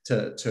need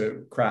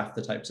to craft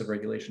the types of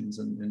regulations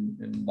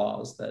and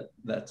laws that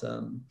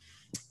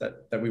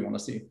we want to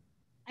see?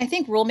 I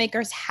think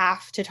rulemakers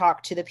have to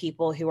talk to the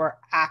people who are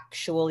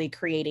actually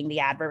creating the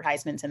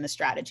advertisements and the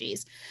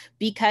strategies,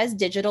 because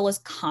digital is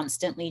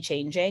constantly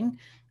changing.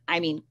 I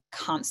mean,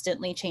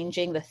 constantly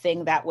changing. The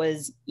thing that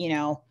was,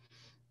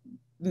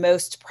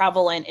 most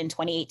prevalent in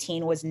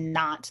 2018 was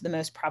not the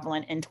most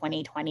prevalent in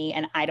 2020.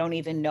 And I don't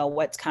even know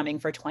what's coming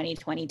for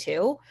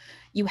 2022.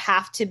 You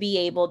have to be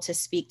able to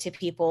speak to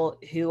people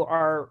who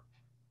are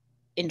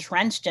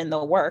entrenched in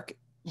the work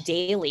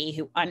daily,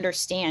 who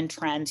understand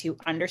trends, who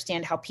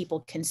understand how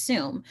people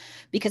consume.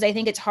 Because I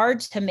think it's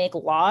hard to make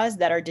laws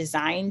that are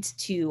designed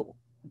to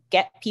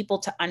get people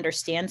to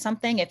understand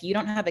something if you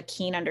don't have a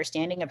keen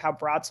understanding of how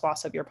broad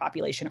swaths of your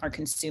population are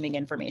consuming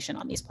information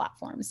on these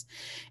platforms.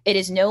 It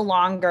is no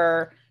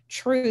longer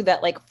true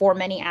that, like, for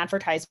many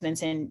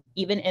advertisements, and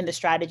even in the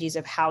strategies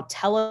of how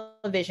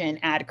television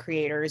ad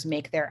creators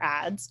make their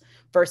ads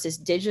versus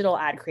digital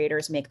ad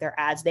creators make their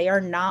ads, they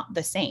are not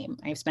the same.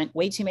 I've spent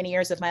way too many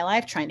years of my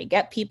life trying to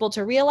get people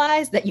to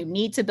realize that you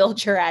need to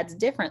build your ads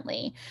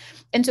differently.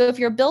 And so if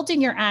you're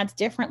building your ads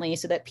differently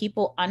so that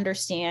people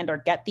understand or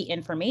get the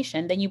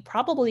information, then you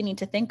probably need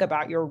to think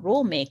about your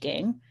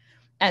rulemaking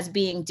as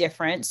being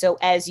different. So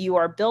as you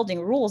are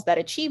building rules that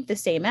achieve the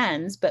same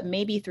ends, but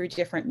maybe through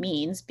different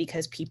means,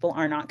 because people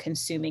are not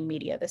consuming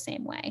media the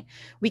same way.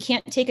 We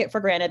can't take it for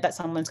granted that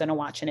someone's going to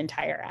watch an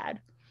entire ad.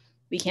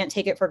 We can't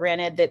take it for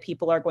granted that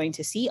people are going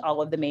to see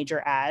all of the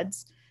major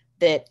ads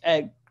that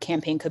a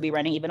campaign could be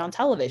running even on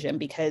television,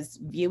 because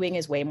viewing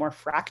is way more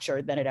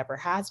fractured than it ever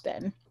has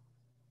been.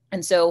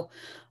 And so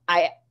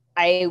I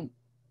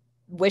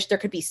wish there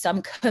could be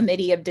some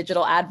committee of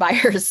digital ad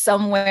buyers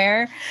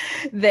somewhere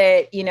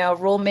that,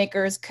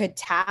 rulemakers could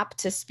tap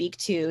to speak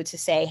to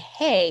say,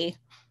 hey,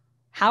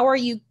 how are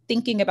you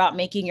thinking about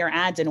making your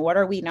ads, and what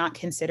are we not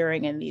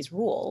considering in these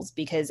rules?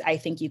 Because I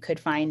think you could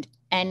find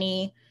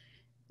any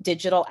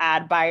digital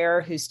ad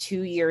buyer who's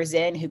 2 years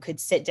in who could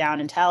sit down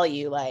and tell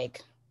you,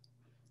 like,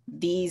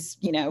 these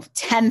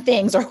 10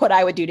 things are what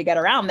I would do to get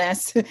around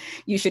this.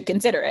 You should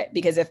consider it.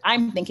 Because if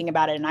I'm thinking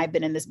about it and I've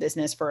been in this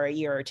business for a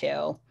year or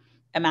two,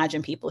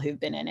 imagine people who've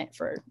been in it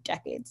for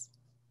decades.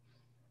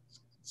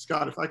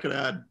 Scott, if I could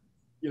add,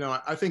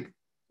 I think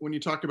when you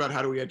talk about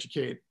how do we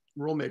educate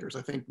rulemakers,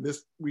 I think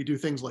we do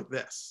things like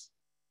this.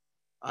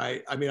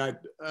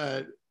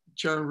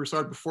 Chairman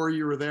Broussard, before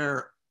you were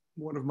there,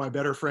 one of my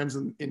better friends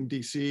in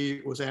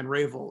DC was Ann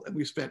Ravel, and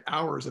we spent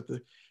hours at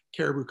the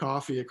Caribou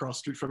Coffee across the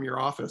street from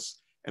your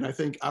office. And I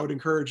think I would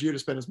encourage you to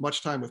spend as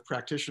much time with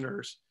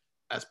practitioners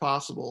as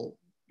possible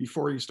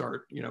before you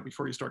start getting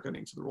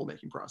into the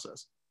rulemaking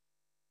process.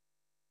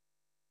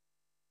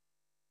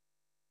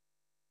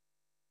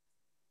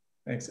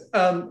 Thanks.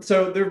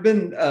 So there have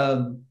been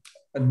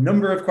a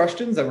number of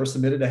questions that were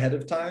submitted ahead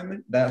of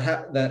time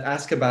that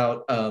ask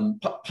about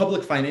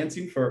public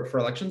financing for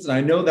elections, and I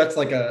know that's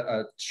like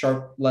a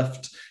sharp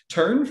left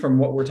turn from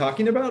what we're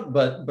talking about,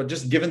 but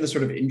just given the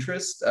sort of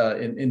interest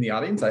in the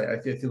audience, I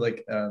feel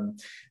like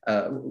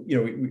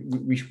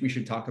we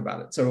should talk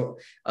about it. So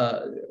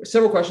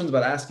several questions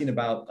about asking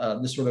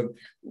about this sort of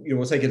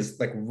we'll take it as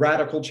like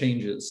radical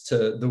changes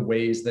to the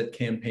ways that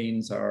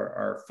campaigns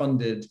are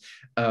funded.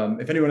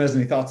 If anyone has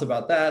any thoughts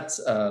about that.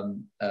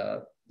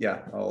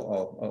 Yeah,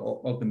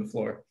 I'll open the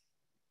floor.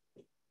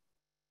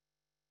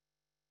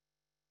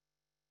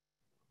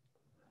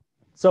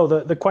 So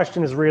the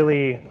question is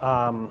really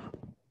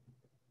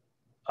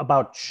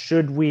about,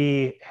 should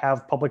we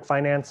have public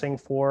financing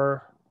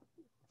for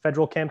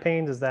federal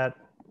campaigns? Is that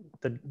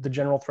the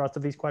general thrust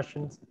of these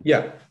questions?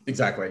 Yeah,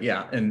 exactly.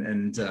 Yeah,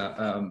 and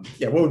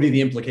what would be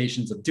the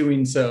implications of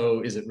doing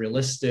so? Is it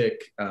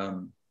realistic?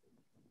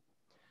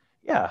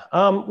 Yeah,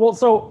 well,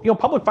 so,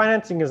 public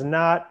financing it's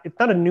not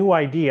a new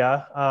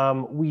idea.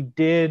 We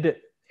did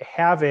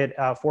have it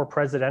for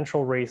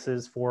presidential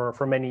races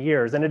for many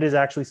years, and it is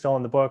actually still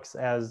in the books,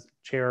 as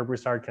Chair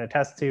Broussard can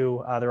attest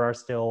to. There are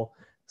still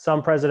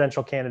some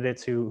presidential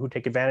candidates who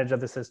take advantage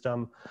of the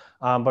system,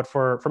 but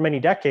for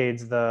many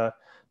decades, the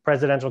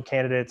presidential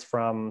candidates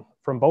from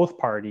both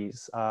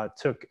parties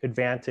took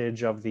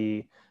advantage of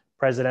the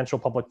presidential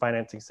public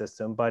financing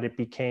system, but it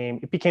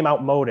became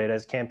outmoded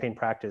as campaign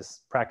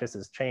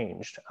practices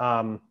changed.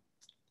 And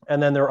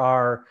then there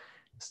are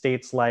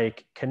states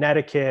like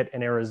Connecticut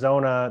and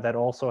Arizona that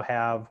also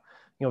have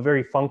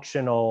very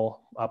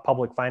functional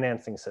public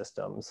financing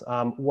systems.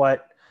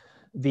 What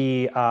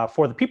the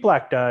For the People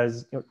Act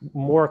does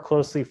more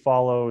closely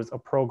follows a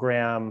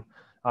program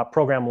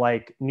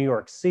like New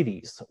York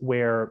City's,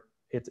 where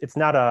it's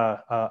not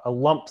a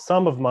lump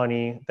sum of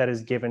money that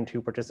is given to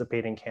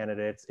participating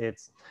candidates.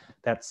 It's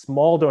that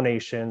small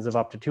donations of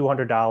up to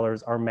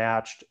 $200 are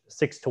matched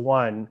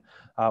 6-to-1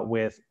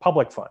 with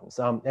public funds.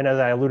 And as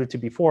I alluded to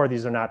before,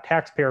 these are not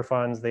taxpayer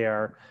funds. They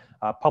are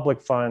public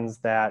funds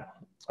that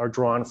are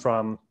drawn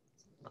from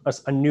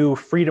a new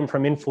Freedom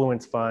from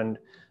Influence fund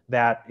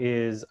that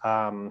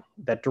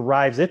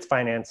derives its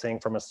financing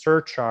from a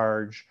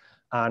surcharge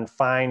on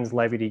fines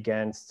levied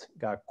against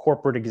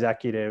corporate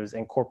executives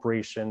and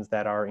corporations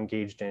that are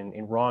engaged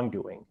in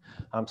wrongdoing.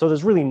 So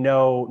there's really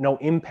no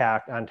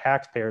impact on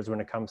taxpayers when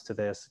it comes to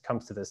this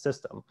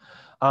system.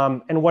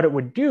 And what it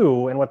would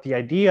do, and what the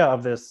idea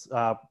of this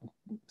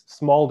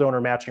small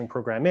donor matching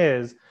program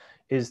is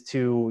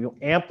to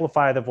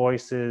amplify the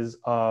voices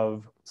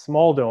of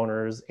small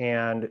donors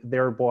and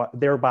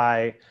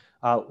thereby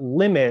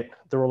limit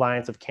the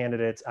reliance of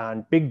candidates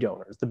on big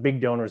donors, the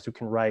big donors who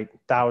can write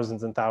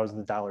thousands and thousands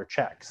of dollar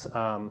checks.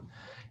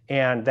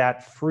 And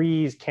that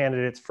frees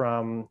candidates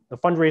from the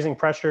fundraising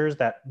pressures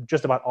that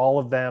just about all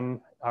of them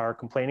are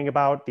complaining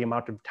about, the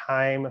amount of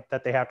time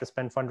that they have to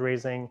spend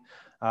fundraising,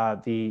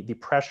 the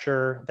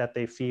pressure that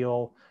they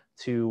feel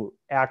to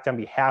act on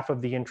behalf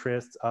of the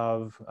interests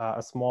of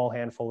a small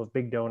handful of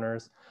big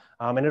donors.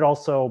 And it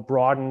also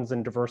broadens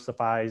and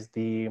diversifies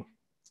the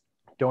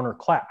donor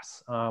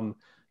class.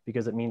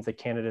 Because it means that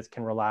candidates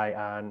can rely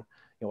on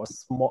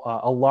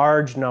a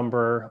large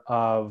number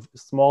of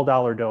small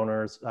dollar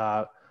donors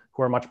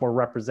who are much more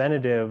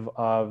representative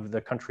of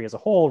the country as a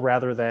whole,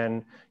 rather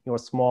than a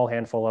small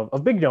handful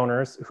of big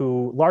donors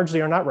who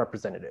largely are not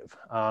representative.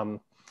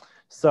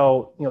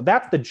 So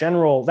that's the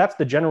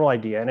general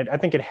idea, and I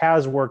think it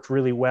has worked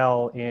really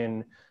well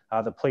in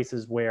the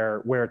places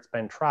where it's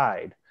been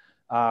tried.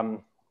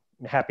 I'm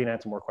happy to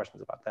answer more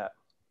questions about that.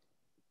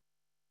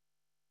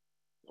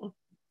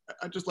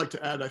 I'd just like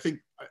to add, I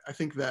think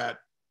that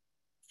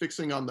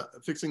fixing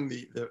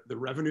the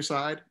revenue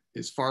side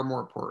is far more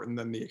important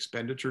than the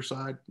expenditure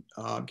side,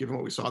 given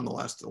what we saw in the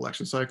last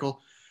election cycle.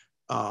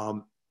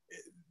 The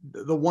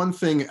one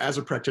thing as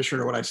a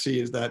practitioner, what I see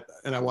is that,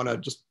 and I want to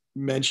just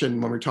mention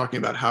when we're talking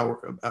about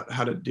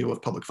how to deal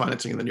with public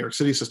financing in the New York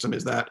City system,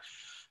 is that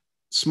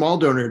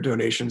smaller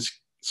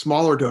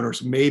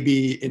donors may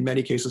be in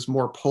many cases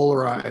more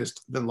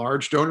polarized than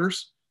large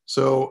donors.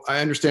 So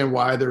I understand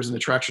why there's an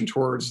attraction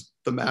towards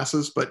the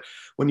masses, but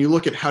when you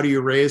look at how do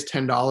you raise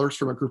 $10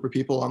 from a group of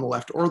people on the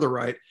left or the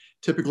right,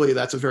 typically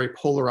that's a very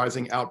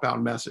polarizing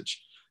outbound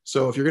message.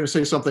 So if you're going to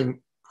say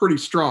something pretty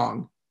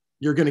strong,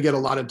 you're going to get a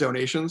lot of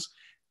donations.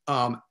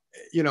 And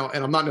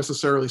I'm not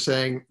necessarily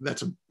saying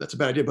that's a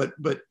bad idea,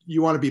 but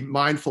you want to be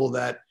mindful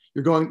that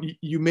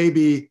you may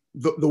be,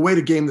 the way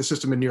to game the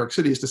system in New York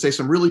City is to say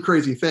some really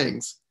crazy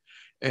things.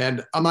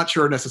 And I'm not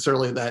sure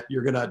necessarily that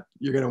you're gonna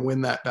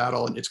win that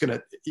battle, and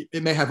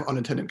it may have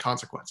unintended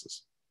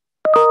consequences.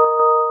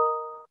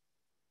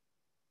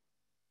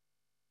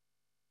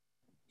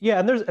 Yeah,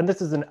 and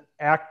this is an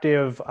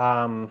active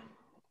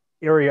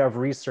area of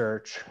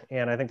research,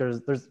 and I think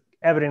there's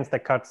evidence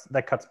that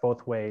cuts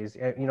both ways.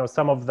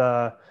 Some of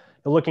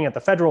looking at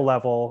the federal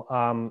level,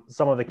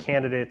 some of the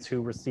candidates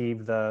who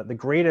received the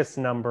greatest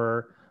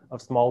number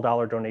of small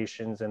dollar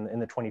donations in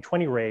the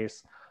 2020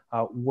 race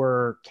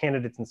were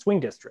candidates in swing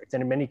districts.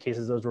 And in many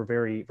cases, those were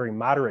very, very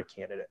moderate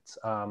candidates.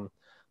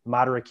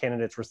 Moderate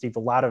candidates received a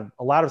lot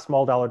of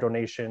small dollar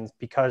donations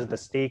because the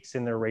stakes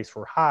in their race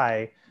were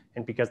high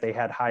and because they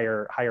had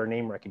higher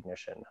name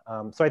recognition.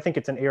 So I think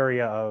it's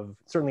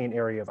certainly an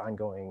area of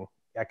ongoing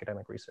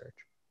academic research.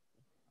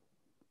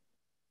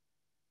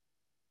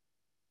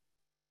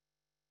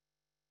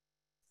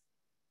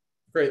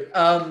 Great.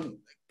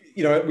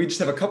 We just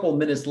have a couple of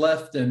minutes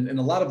left, and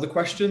a lot of the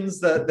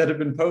questions that have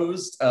been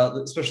posed,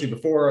 especially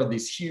before, are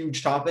these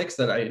huge topics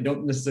that I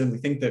don't necessarily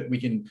think that we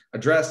can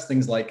address,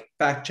 things like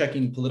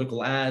fact-checking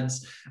political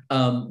ads.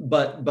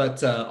 But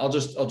I'll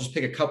just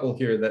pick a couple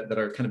here that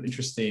are kind of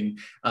interesting.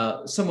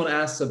 Someone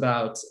asks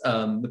about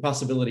the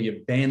possibility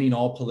of banning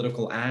all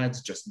political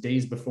ads just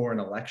days before an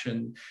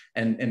election,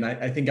 and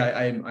I think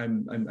I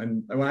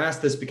want to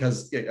ask this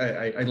because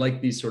I like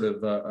these sort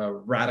of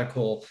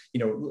radical,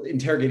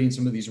 interrogating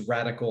some of these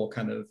radical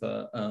kind of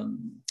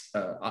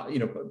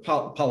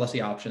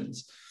policy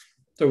options.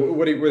 So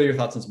what are your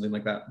thoughts on something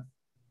like that?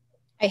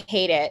 I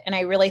hate it. And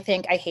I really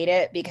think I hate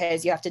it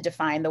because you have to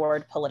define the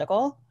word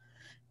political.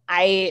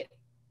 I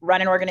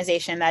run an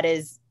organization that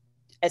is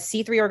a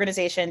C3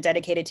 organization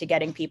dedicated to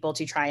getting people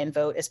to try and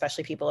vote,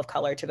 especially people of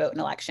color, to vote in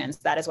elections.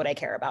 That is what I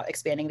care about,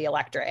 expanding the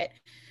electorate.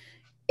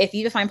 If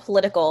you define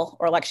political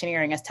or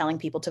electioneering as telling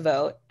people to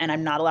vote, and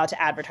I'm not allowed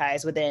to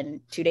advertise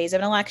within 2 days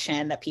of an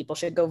election that people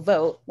should go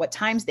vote, what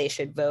times they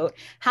should vote,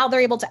 how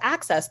they're able to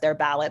access their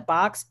ballot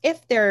box,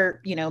 if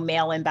their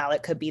mail-in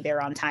ballot could be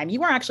there on time,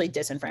 you are actually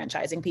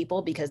disenfranchising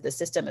people because the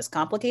system is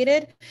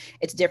complicated.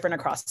 It's different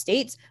across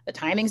states. The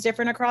timing's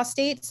different across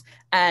states.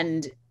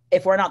 And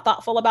if we're not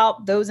thoughtful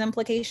about those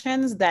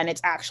implications, then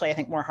it's actually, I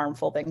think, more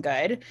harmful than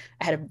good.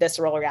 I had a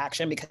visceral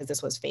reaction because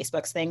this was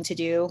Facebook's thing to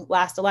do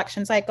last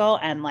election cycle.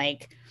 And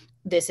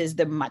this is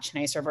the much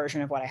nicer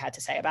version of what I had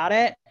to say about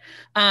it.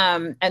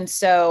 And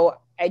so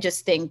I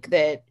just think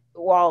that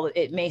while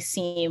it may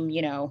seem,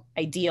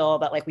 ideal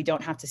that we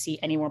don't have to see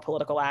any more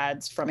political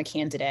ads from a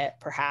candidate,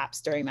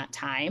 perhaps during that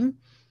time,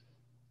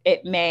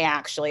 it may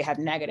actually have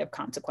negative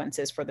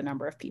consequences for the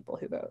number of people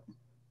who vote,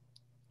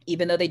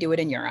 even though they do it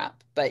in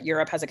Europe. But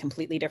Europe has a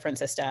completely different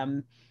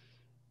system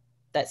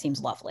that seems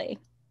lovely,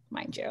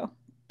 mind you,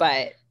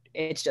 but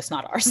it's just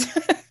not ours.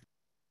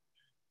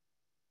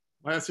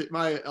 My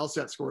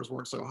LSAT scores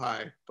weren't so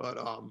high, but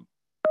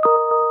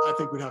I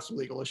think we'd have some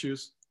legal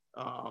issues.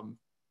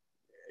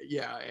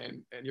 Yeah,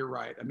 and you're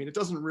right. I mean, it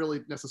doesn't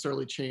really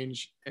necessarily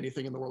change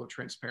anything in the world of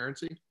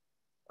transparency.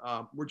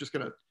 We're just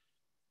going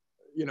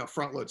to,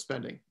 front load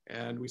spending.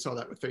 And we saw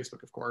that with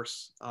Facebook, of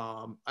course.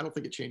 I don't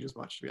think it changes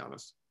much, to be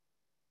honest.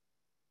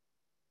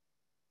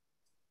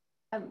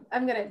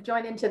 I'm going to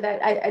join into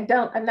that.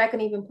 I'm not going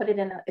to even put it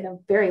in a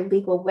very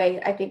legal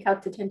way. I think how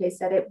Tatenda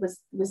said it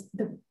was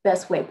the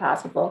best way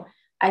possible.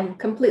 I'm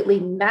completely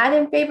not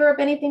in favor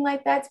of anything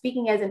like that.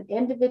 Speaking as an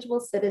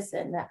individual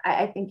citizen,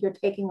 I think you're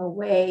taking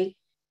away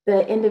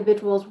the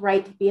individual's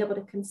right to be able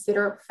to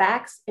consider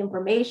facts,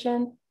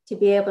 information, to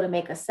be able to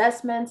make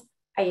assessments.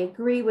 I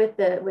agree with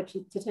what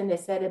Tatenda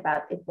said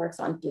about it works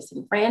on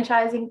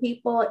disenfranchising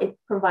people. It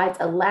provides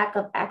a lack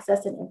of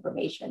access and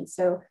information.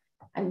 So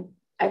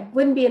I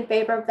wouldn't be in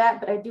favor of that,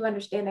 but I do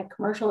understand that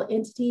commercial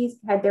entities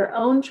had their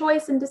own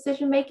choice in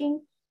decision-making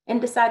and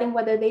deciding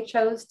whether they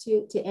chose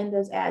to end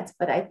those ads.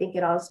 But I think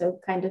it also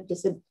kind of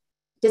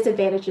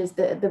disadvantages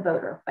the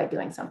voter by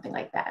doing something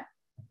like that.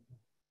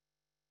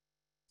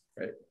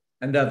 Right.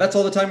 And that's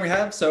all the time we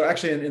have. So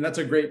actually, and that's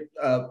a great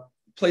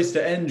place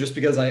to end, just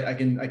because I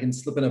can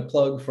slip in a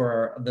plug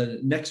for the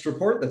next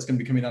report that's going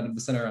to be coming out of the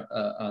Center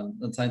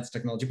on Science and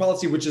Technology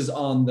Policy, which is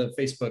on the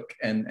Facebook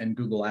and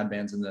Google ad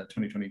bans in the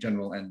 2020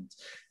 general and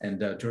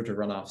Georgia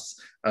runoffs.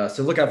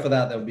 So look out for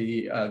that. That'll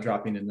be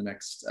dropping in the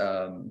next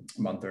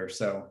month or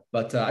so.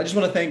 But I just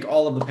want to thank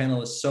all of the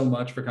panelists so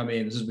much for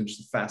coming. This has been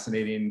just a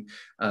fascinating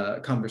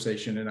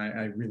conversation, and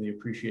I really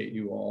appreciate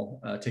you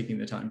all taking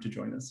the time to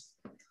join us.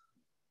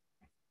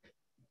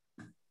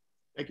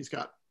 Thank you,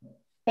 Scott.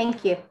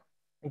 Thank you.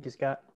 Thank you, Scott.